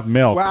getting enough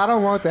milk. Well, I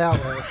don't want that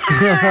one.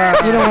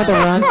 You don't want the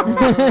run.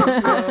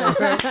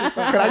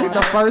 Can I get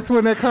the first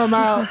one that come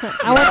out?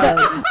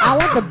 I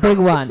want the big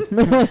one.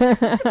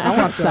 I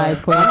want size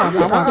queen. I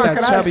want that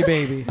Can I- chubby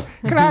baby.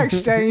 Can I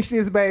exchange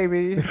this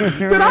baby?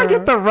 Did I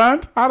get the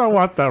runt? I don't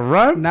want the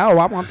runt. No,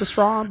 I want the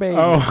strong baby.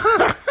 Oh,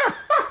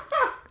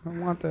 I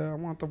want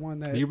the one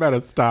that you better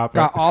stop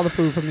got it. all the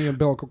food from the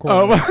umbilical cord.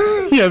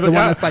 Oh, yeah, The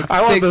one that's like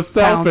I want the 6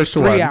 pounds, selfish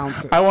 3 one.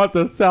 ounces. I want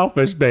the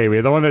selfish baby,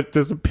 the one that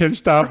just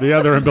pinched off the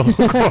other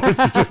umbilical cords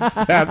and just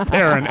sat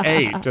there and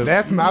ate. Just,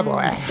 That's my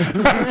boy.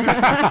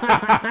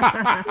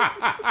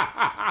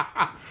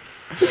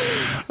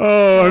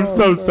 oh, I'm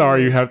so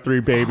sorry you have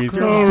 3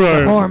 babiys. All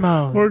right.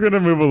 Hormones. We're going to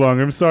move along.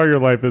 I'm sorry your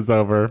life is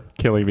over.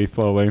 Killing me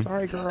slowly.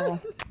 Sorry,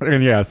 girl.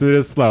 And yes, it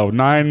is slow.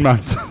 9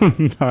 months.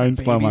 9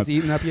 slow Baby's months.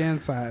 eating up your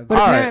insides. But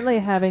All right. apparently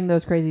having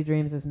those crazy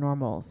dreams is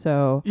normal.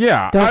 So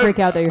Yeah. don't freak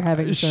out that you're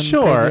having some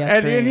Sure. crazy-ass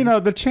And you dreams. know,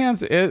 the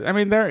chance is, I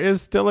mean, there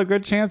is still a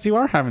good chance you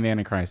are having the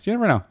Antichrist. You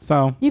never know.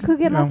 So You could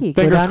get you know, lucky.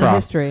 Go fingers down in crossed.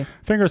 history.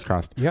 Fingers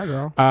crossed. Yeah,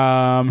 girl.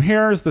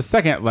 Here's the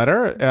second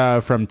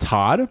letter from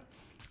Todd.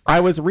 I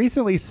was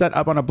recently set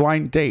up on a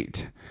blind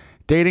date.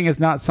 Dating is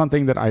not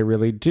something that I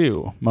really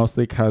do,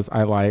 mostly because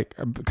like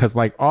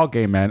all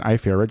gay men, I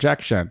fear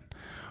rejection.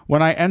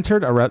 When I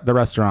entered the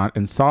restaurant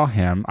and saw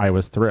him, I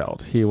was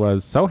thrilled. He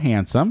was so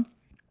handsome,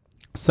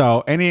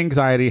 so any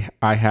anxiety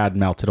I had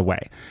melted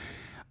away.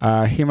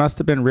 He must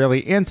have been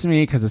really into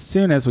me because as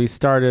soon as we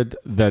started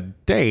the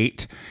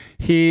date,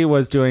 he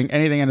was doing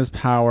anything in his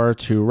power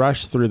to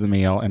rush through the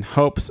meal in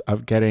hopes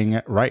of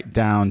getting right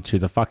down to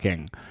the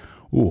fucking.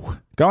 Ooh.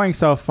 Going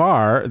so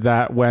far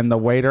that when the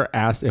waiter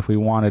asked if we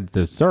wanted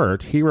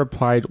dessert, he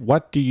replied,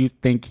 "What do you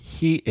think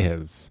he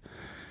is?"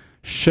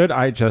 Should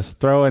I just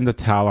throw in the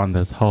towel on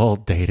this whole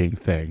dating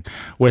thing?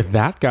 With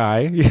that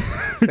guy.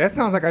 That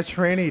sounds like a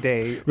tranny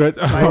date. But,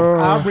 Like,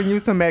 I'll bring you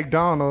some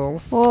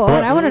McDonald's. Well,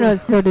 what I want to know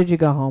is, so did you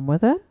go home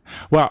with it?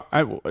 well,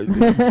 right?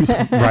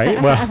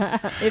 Well,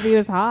 If he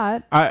was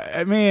hot.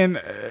 I mean,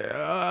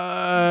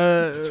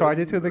 Charge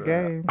it to the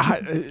game.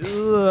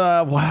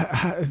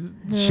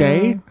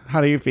 Shay,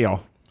 how do you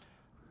feel?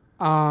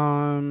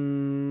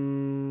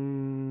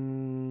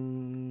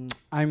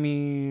 I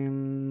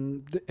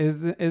mean,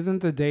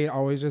 isn't the date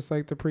always just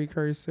like the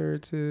precursor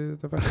to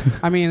the?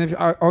 I mean, if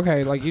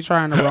okay, like you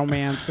trying to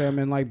romance him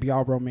and like be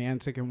all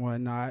romantic and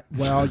whatnot.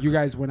 Well, you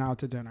guys went out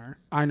to dinner.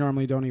 I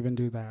normally don't even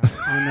do that.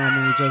 I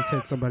normally just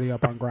hit somebody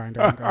up on Grindr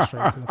and go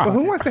straight to the. But who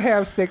fucking- wants to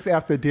have sex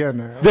after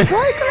dinner?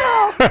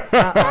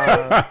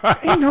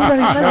 Ain't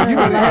nobody.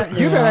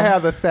 You better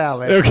have the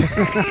salad. Okay.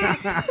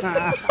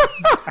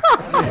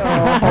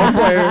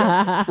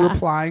 Homeboy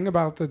replying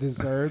about the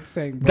dessert,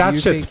 saying what That do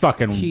you shit's think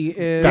fucking. He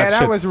is. Yeah, that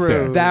shit's was rude.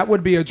 sick. That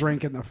would be a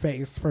drink in the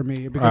face for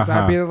me because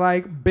I'd be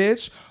like,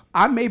 bitch,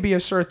 I may be a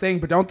sure thing,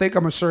 but don't think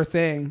I'm a sure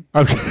thing.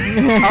 Okay. Treat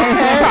me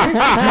like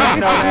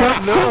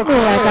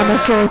I'm a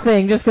sure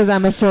thing just because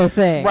I'm a sure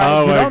thing. Right.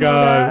 Oh You my don't know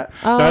god,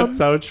 that? that's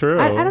so true.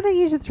 I don't think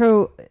you should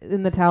throw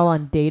in the towel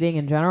on dating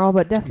in general,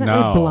 but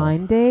definitely No.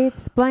 blind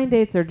dates. Blind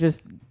dates are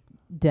just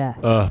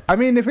death. I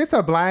mean, if it's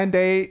a blind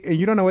date and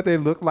you don't know what they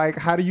look like,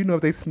 how do you know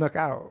if they snuck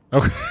out?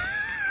 Okay.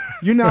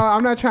 You know,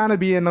 I'm not trying to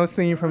be in no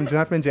scene from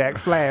Jumpin' Jack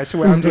Flash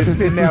where I'm just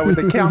sitting there with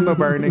the candle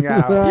burning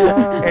out,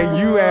 and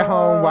you at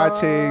home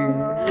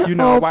watching, you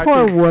know, Oh,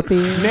 poor watching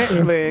Whoopi.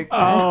 Netflix.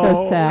 That's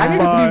so sad. I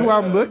need to see who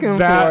I'm looking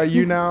for.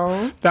 You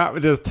know, That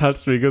just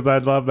touched me because I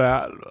love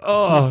that.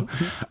 Oh,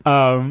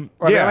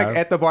 or yeah. they're like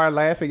at the bar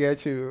laughing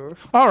at you.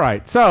 All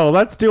right, so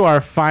let's do our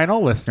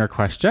final listener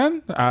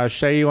question.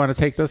 Shay, you want to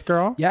take this,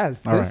 girl?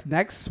 Yes, All this right.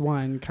 next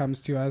one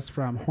comes to us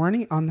from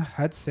Horny on the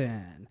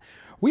Hudson.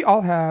 We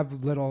all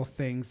have little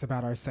things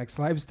about our sex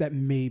lives that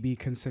may be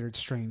considered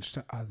strange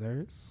to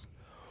others.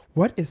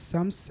 What is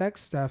some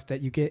sex stuff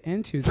that you get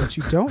into that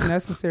you don't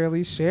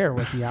necessarily share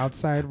with the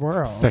outside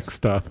world? Sex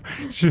stuff.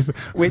 She's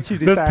Which you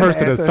this decide to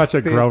person is answer such a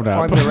this grown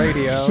up on the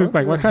radio. She's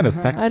like, what kind of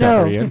sex I stuff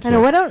know. are you into? I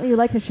know. What don't you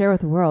like to share with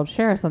the world?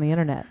 Share us on the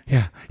internet.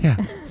 Yeah.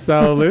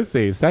 So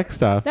Lucy, sex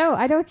stuff. No,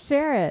 I don't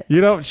share it.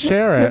 You don't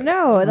share it.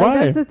 No, like Why?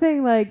 that's the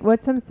thing. Like,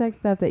 what's some sex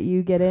stuff that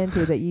you get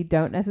into that you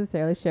don't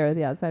necessarily share with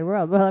the outside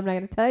world? Well, I'm not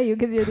going to tell you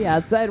because you're the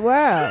outside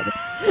world.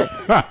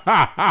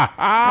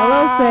 I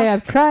will say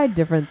I've tried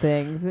different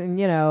things, and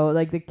you know,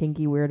 like the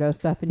kinky weirdo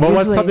stuff. And Well,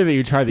 what's usually- something that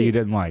you tried that you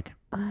didn't like?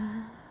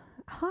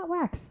 hot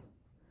wax.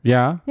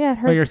 Yeah. Yeah, it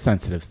hurts. Well, you're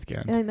sensitive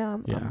skinned. I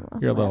know. Yeah,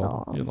 I'm you're a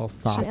little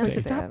softy.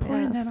 sensitive. Stop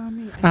pointing that on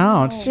me.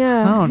 Ouch.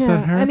 Yeah, Ouch, yeah. that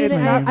hurts I mean, It's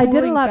me. not I did a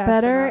cooling lot fast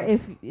better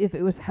enough. if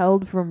it was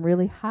held from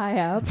really high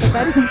up. But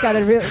that just got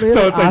really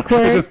So it's like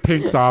awkward. it just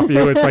pinks off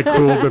you. It's like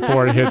cool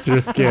before it hits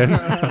your skin.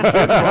 Just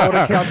roll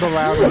the candle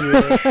out of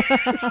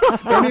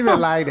you. Don't even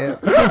light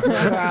it.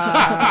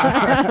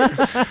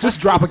 Just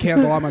drop a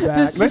candle on my back.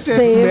 Just Let's just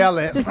shave, smell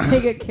it. Just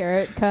take a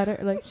carrot cutter,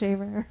 like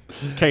shaver.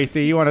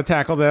 Casey, you want to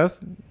tackle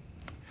this?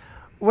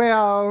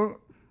 Well,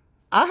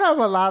 I have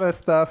a lot of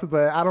stuff,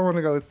 but I don't want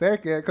to go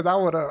second because I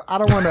don't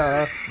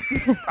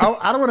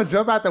want to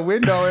jump out the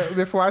window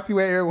before I see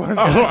where everyone.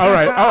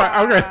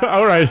 Oh,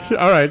 all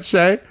right,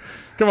 Shay.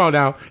 Come on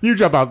now. You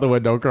jump out the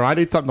window, girl. I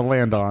need something to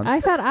land on. I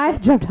thought I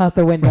jumped out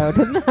the window,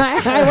 didn't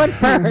I? I went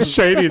first.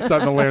 Shay needs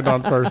something to land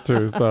on first,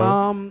 too.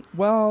 So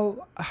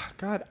Well,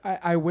 God,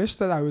 I wish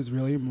that I was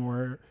really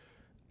more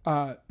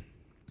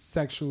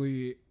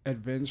sexually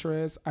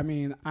adventurous. I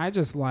mean, I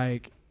just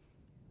like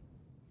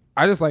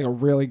a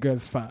really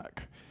good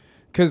fuck.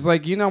 Cause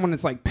like, you know, when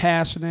it's like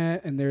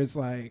passionate and there's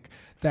like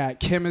that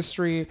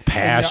chemistry,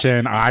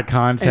 passion, eye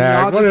contact. and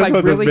y'all What just is like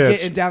with this really bitch?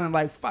 getting down and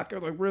like fuck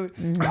it, like really,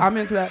 I'm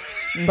into that.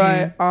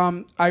 But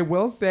I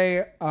will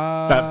say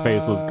That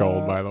face was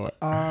gold, by the way.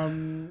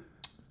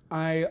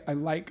 I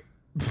like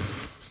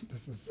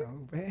this is so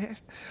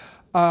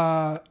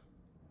bad.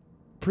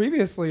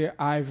 Previously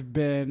I've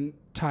been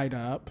tied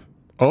up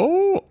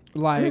Oh,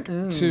 like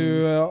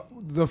to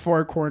the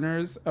four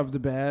corners of the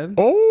bed.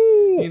 oh.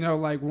 You know,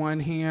 like one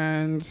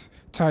hand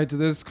tied to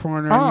this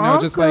corner, you know,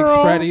 just like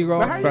spread eagle.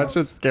 That's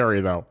just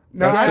scary, though.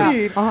 No, I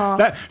need.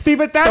 That, see,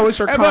 but that. So it's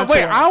your but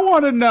wait, contour. I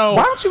want to know.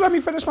 Why don't you let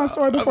me finish my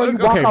story before you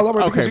walk okay, all over?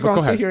 Because okay, you're gonna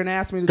go sit ahead. here and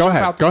ask me to Go jump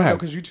ahead, out the go window ahead.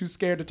 because you're too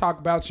scared to talk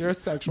about your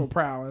sexual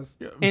prowess.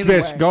 Anyway,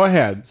 Bitch, go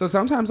ahead. So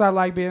sometimes I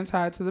like being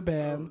tied to the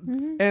bed,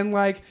 and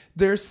like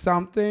there's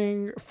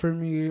something for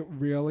me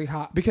really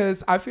hot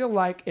because I feel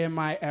like in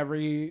my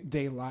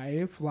everyday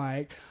life,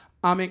 like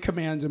I'm in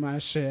command of my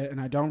shit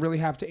and I don't really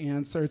have to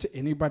answer to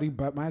anybody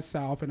but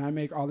myself, and I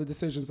make all the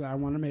decisions that I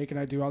want to make and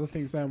I do all the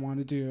things that I want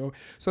to do.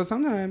 So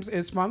sometimes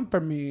it's fun for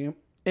me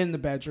in the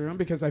bedroom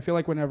because I feel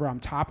like whenever I'm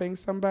topping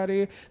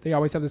somebody, they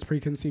always have this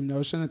preconceived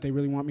notion that they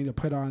really want me to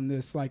put on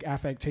this like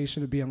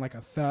affectation of being like a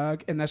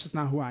thug, and that's just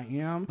not who I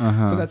am.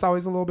 So that's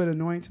always a little bit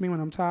annoying to me when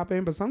I'm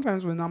topping. But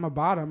sometimes when I'm a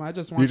bottom, I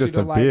just want You're you just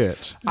to a like.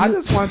 bitch. I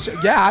just want you.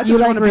 Yeah, I You just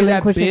like want to be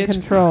that relinquishing bitch.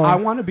 control. I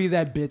want to be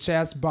that bitch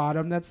ass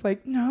bottom that's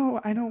like, no,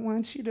 I don't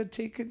want you to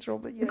take control,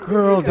 but yeah,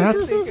 Girl, you gotta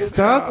that's take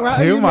control." Why are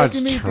too you much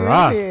making me do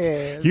trust.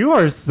 this? You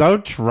are so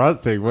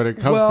trusting when it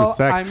comes Well, to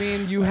sex. I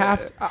mean, you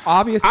have to,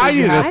 obviously. I you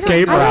need an have to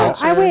escape be route.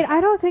 mature.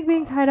 I don't think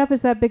being tied up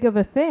is that big of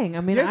a thing.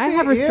 I mean, Yes, I it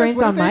have is. restraints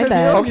What on do you my think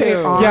bed. it's Okay,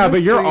 you? yeah,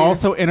 but you're honestly-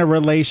 also in a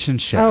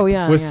relationship Oh,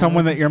 yeah, with yeah,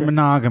 someone this that is you're true.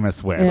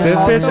 monogamous with. Yeah. This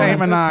Also, bitch ain't at the-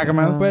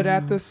 monogamous. But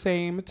at the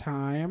same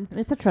time,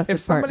 It's a trusted if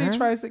somebody partner.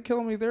 tries to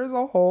kill me, there's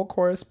a whole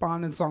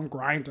correspondence on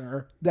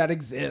Grindr that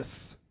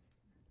exists.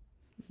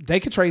 They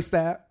could trace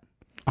that.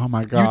 Oh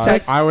my god!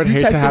 text- I would you hate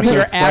to texted have me to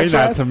your explain that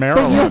address, to But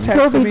Marilyn. you'll You still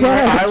texted be me your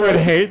dead. I would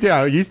hate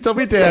you still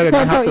be dead and No,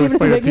 you have to even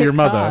explain if it to they your get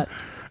mother. caught.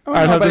 Oh,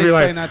 I'd have to nobody be like,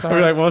 explained that to I'd be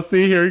her. like, well,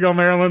 see, here you go,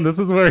 Marilyn. This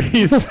is where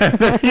he said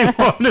that he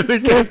wanted to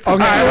get Here's tied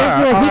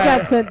where up. he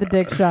got sent the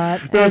dick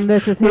shot, and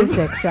this is his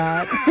dick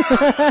shot.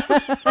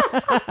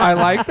 I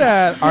like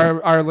that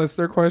our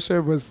listener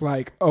question was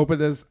like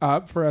open us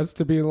up for us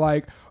to be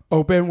like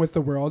open with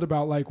the world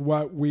about like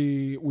what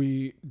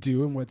we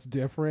do and what's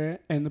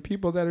different, and the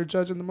people that are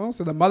judging the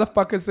most are the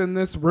motherfuckers in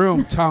this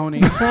room,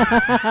 Tony.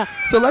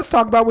 So let's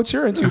talk about what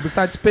you're into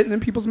besides spitting in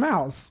people's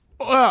mouths.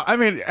 Well, I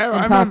mean,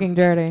 And talking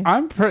dirty.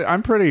 I'm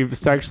pretty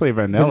sexually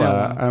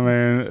vanilla. I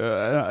mean,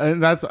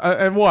 and that's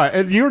and what?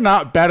 And you're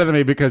not better than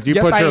me because you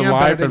Yes, put I your am better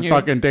life than in you.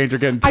 fucking danger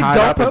getting I tied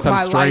don't up in put some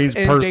my strange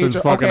life in person's danger.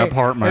 fucking Okay,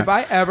 apartment. If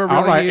I ever really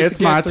all right, needed it's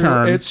to get my through,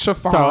 turn. it's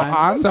chiffon. So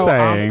I'm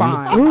saying,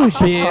 fine. Ooh,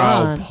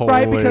 Bitch. chiffon.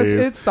 Right, because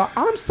please. it's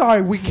I'm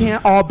sorry, we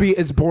can't all be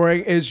as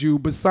boring as you,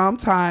 but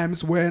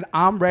sometimes when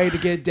I'm ready to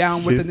get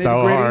down with She's the so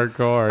nitty gritty,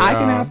 hardcore, I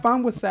can yeah. have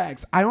fun with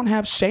sex. I don't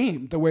have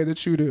shame the way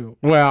that you do.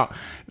 Well,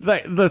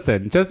 like,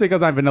 listen, just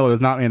because I'm vanilla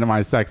does not mean that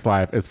my sex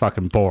life is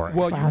fucking boring.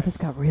 Well, Wow, this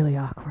got really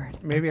awkward.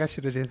 Maybe I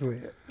should have just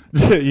went.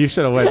 You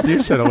should have went.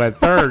 You should have went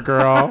third,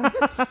 girl.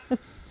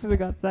 Should have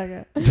got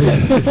second.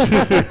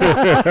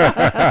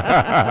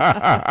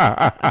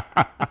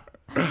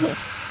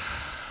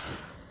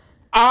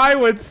 I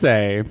would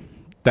say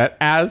that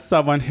as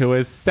someone who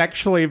is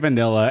sexually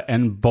vanilla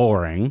and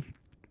boring,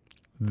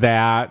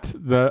 that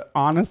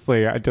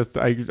honestly,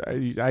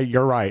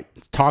 you're right.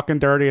 It's talking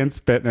dirty and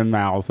spitting in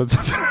mouths.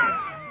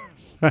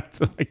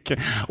 That's like,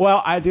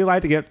 well, I do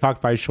like to get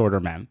fucked by shorter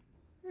men.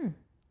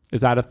 Is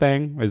that a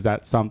thing? Is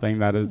that something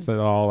that is at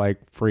all like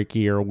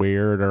freaky or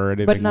weird or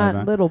anything But not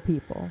like that? little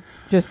people.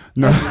 Just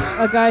No.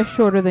 a guy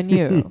shorter than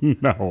you.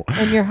 No.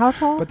 And you're how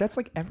tall? but that's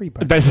like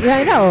everybody. That's yeah,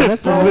 I know.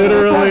 That's all.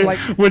 literally, like-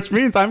 which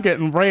means I'm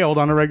getting railed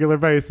on a regular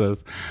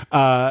basis.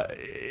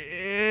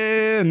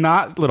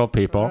 Not little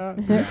people.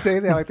 You say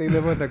that like they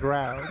live on the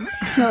ground.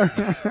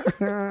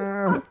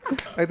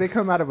 Like they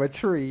come out of a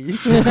tree.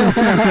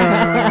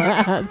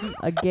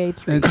 A gay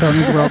tree. In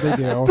Tony's world, they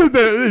do.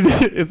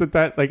 Is it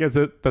that like? Is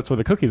it that's where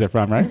the cookies are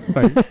from, right?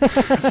 Like,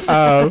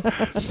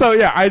 so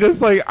yeah, I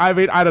just like. I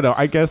mean, I don't know.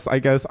 I guess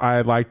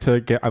I like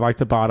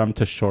to bottom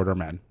to shorter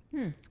men.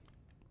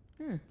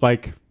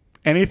 Like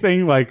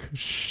anything like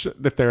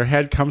if their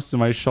head comes to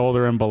my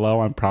shoulder and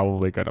below, I'm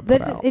probably gonna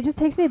put out. It just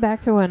takes me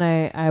back to when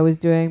I was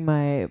doing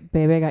my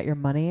Baby I Got Your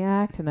Money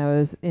act and I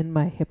was in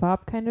my hip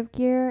hop kind of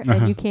gear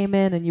and you came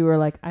in and you were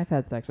like, I've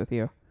had sex with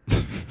you.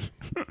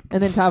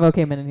 And then Tavo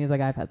came in and he was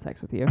like, I've had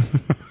sex with you.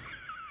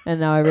 And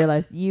now I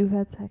realized you've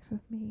had sex with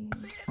me.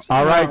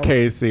 All right,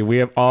 Casey, we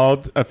have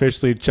all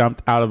officially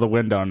jumped out of the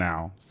window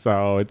now,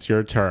 so it's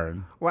your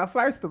turn. Well,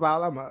 first of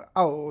all, I'm a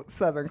old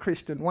Southern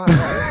Christian woman.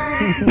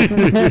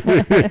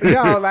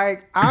 No,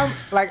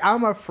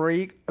 I'm a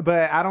freak,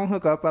 but I don't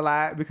hook up a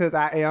lot because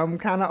I am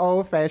kind of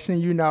old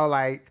fashioned. You know,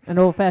 like An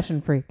old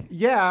fashioned freak.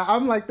 yeah,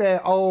 I'm like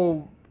that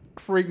old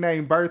freak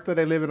named Bertha.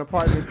 They live in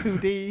apartment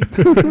 2D.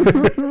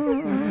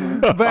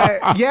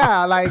 But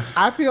yeah, like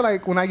I feel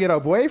like when I get a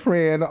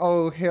boyfriend,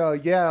 oh hell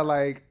yeah,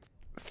 like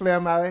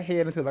slam my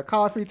head into the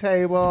coffee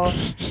table,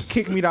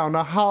 kick me down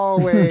the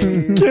hallway,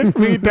 Kick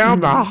me down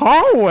the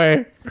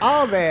hallway.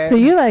 all that. So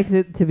you like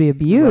it to be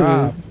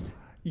abused.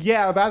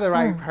 Yeah, by the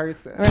right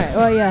person. Right.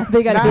 Well, yeah,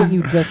 they got to Nah. get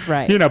you just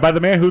right. You know, by the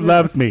man who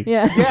loves me.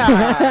 Yeah.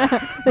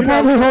 Yeah. The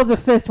kind who holds a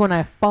fist when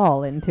I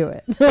fall into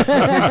it.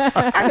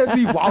 I just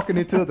be walking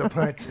into the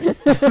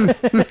punches.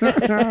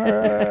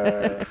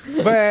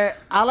 But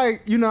I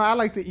like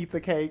to eat the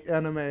cake,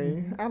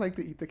 anime. I like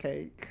to eat the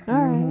cake. All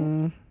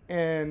right.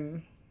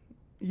 And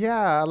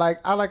yeah, I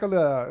like a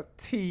little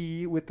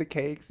tea with the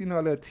cakes, a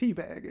little tea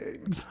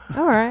bagging.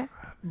 All right.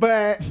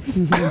 But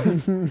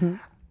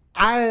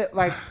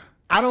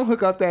I don't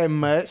hook up that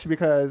much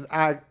because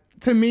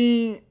to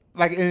me,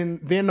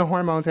 then the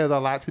hormones has a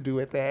lot to do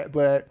with that.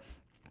 But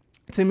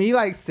to me,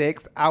 like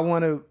sex, I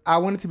want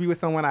it to be with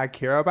someone I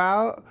care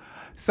about.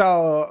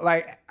 So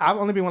like I've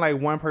only been with like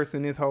one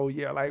person this whole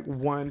year, like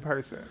one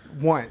person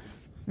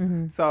once.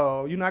 Mm-hmm.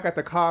 So I got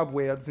the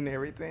cobwebs and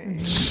everything.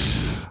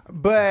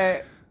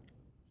 But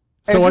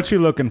So what you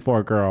looking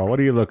for, girl? What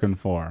are you looking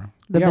for?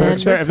 The Yeah, man,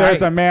 but you're If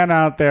there's a man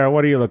out there,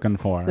 what are you looking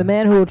for? the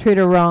man who will treat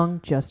her wrong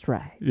just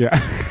right. Yeah.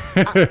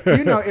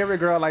 every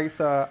girl likes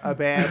a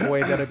bad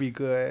boy that'll be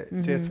good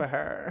just for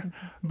her.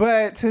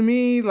 But to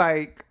me,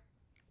 like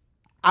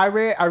I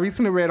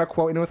recently read a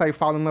quote and it was like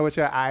fall in love with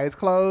your eyes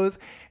closed.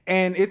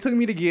 And it took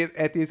me to get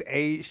at this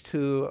age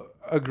to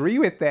agree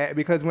with that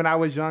because when I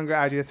was younger,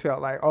 I just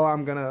felt like, oh,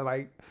 I'm gonna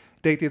like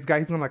date this guy.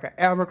 He's gonna be like an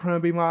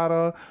Abercrombie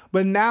model.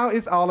 But now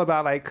it's all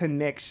about like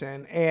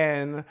connection.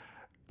 And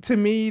to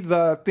me,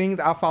 the things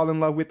I fall in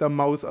love with the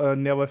most are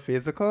never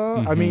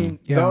physical. I mean,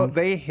 Yeah.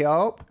 they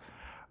help,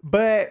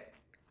 but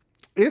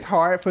it's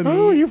hard for me.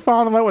 Oh, you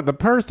fall in love with the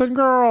person,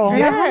 girl.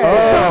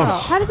 Yeah.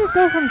 How did this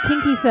go from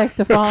kinky sex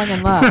to falling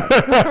in love?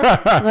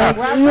 Like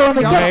Well, I you told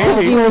only y'all, get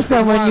kinky with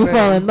someone you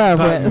fall in love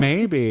But with.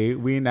 maybe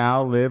we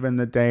now live in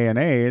the day and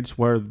age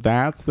where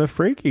that's the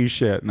freaky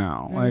shit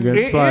now. Like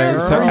it's It like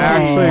is to freaky.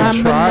 actually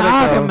I'm try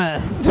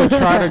monogamous.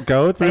 to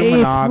go through Faithful.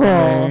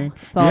 monogamy.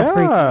 It's all yeah,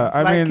 freaky.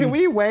 I Like, mean, can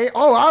we wait?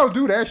 Oh, I'll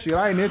do that shit.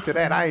 I ain't into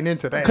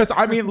that. because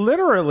I mean,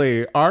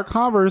 literally, our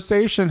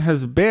conversation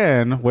has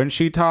been when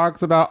she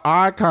talks about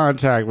eye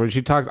contact contact when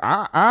she talks.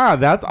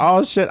 That's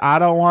all shit I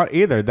don't want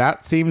either.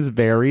 That seems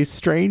very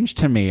strange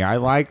to me. I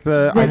like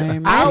the.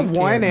 I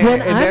want it,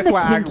 When and I'm that's the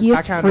why I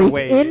kinkiest kind of freak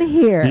wait. in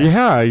here.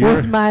 Yeah, you're.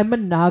 With my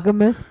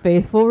monogamous,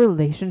 faithful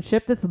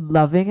relationship that's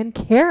loving and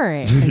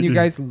caring. And you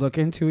guys look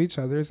into each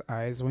other's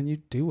eyes when you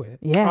do it.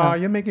 Yeah. Oh,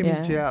 you're making me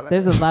jealous.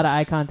 There's a lot of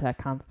eye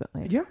contact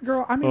constantly. Yeah,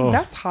 girl. I mean,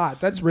 that's hot.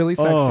 That's really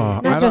sexy. Oh,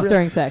 Not just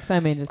during sex. I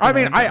mean, just. I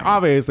mean, I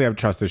obviously have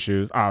trust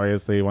issues.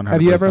 Obviously, 100%.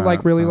 Have you ever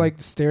like really like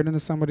stared into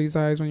somebody's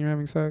eyes when you're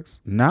having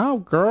sex? No,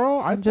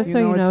 girl. Just so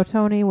you know,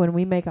 Tony, when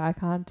we make eye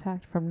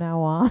contact from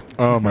now on,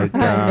 Oh my I'm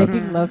god.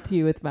 making love to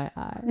you with my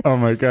eyes. Oh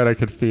my god, I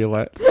could feel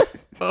it.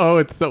 Oh,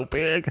 it's so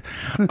big.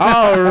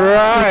 All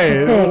right.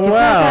 It's thick. It's not that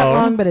Well,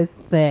 long, but it's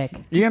thick.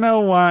 you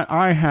know what?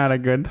 I had a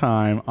good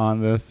time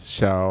on this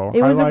show.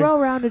 It was I a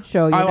well-rounded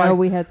show. You I know, like-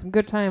 we had some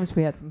good times,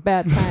 we had some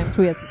bad times,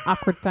 we had some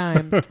awkward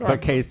times.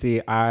 But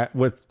Casey, I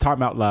was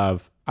talking about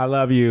love. I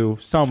love you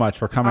so much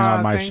for coming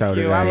on my thank show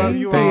you. today. I love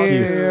you Thank all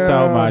you too.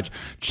 so much.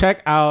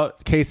 Check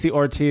out Casey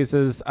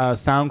Ortiz's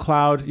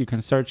SoundCloud. You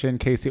can search in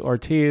Casey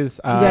Ortiz.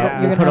 you're We'll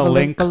gonna put have a a link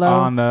link below?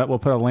 on the. We'll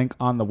put a link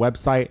on the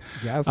website.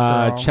 Yes,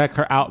 girl. Check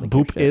her out. Link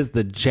your Boop shit. is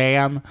the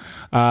jam.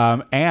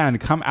 And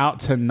come out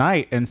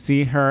tonight and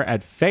see her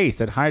at Face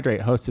at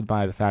Hydrate, hosted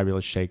by the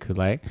fabulous Shea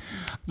Coulee.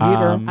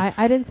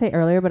 I didn't say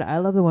earlier, but I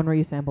love the one where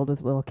you sampled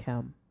with Lil'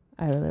 Kim.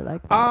 I really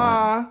like that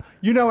one.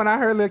 You know, when I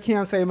heard Lil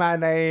Kim say my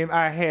name,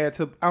 I had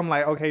to. I'm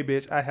like, okay,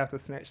 bitch, I have to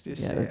snatch this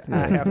Yeah, shit. that's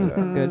I have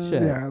to. Good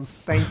shit.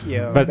 Yes. Thank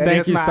you. But That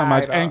thank is you my so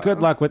much, idol. and good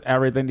luck with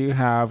everything you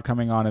have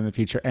coming on in the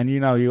future. And you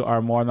know you are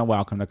more than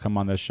welcome to come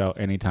on this show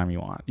anytime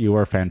you want. You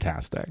were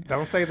fantastic.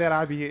 Don't say that.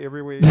 I'll be here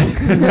every week.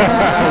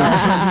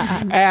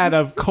 And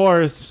of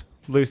course,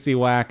 Lucy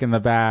Wack in the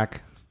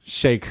back,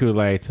 Shea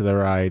Coulee to the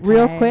right.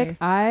 Real quick,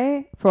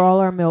 for all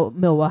our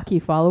Milwaukee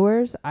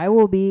followers, I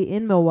will be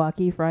in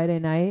Milwaukee Friday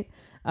night,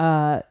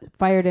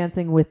 fire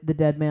dancing with the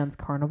Dead Man's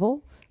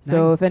Carnival.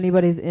 So Nice. if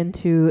anybody's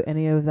into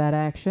any of that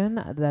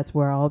action, that's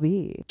where I'll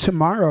be.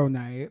 Tomorrow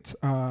night,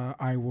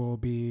 I will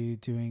be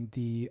doing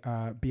the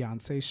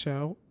Beyonce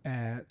show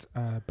at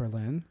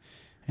Berlin.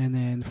 And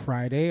then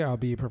Friday, I'll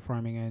be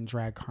performing in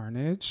Drag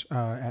Carnage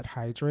at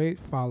Hydrate,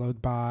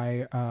 followed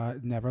by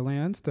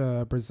Neverland,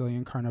 the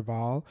Brazilian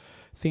Carnival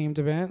themed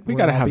event. We where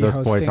got to I'll have be those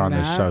boys hosting on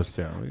this that.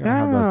 show too. We gotta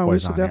have those Yeah, boys we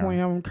should on definitely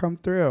here. have them come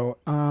through.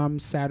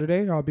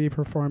 Saturday, I'll be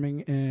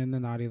performing in the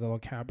Naughty Little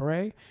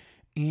Cabaret.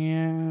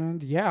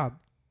 And yeah,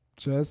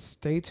 just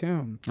stay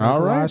tuned. There's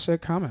All a lot right. of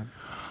shit coming.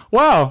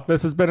 Well,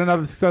 this has been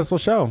another successful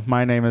show.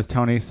 My name is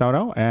Tony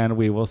Soto, and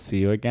we will see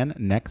you again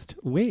next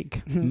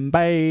week.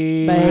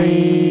 Bye.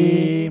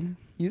 Bye.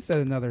 You said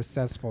another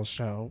cessful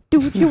show. Do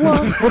what you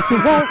want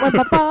with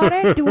my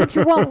body. Do what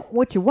you want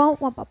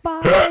with my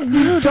body.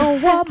 You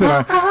don't want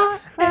my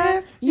heart,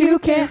 and you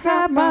can't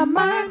have my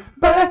mind,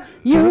 but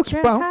you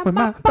can have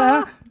my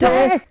body.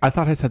 I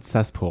thought I said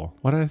cesspool.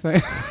 What did I say?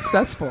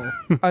 Cessful.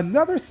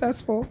 Another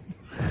cessful.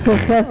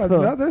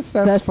 Successful. Another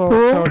cessful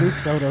Cesspool. Tony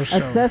Soto show.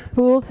 A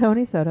cesspool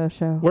Tony Soto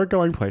show. We're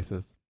going places.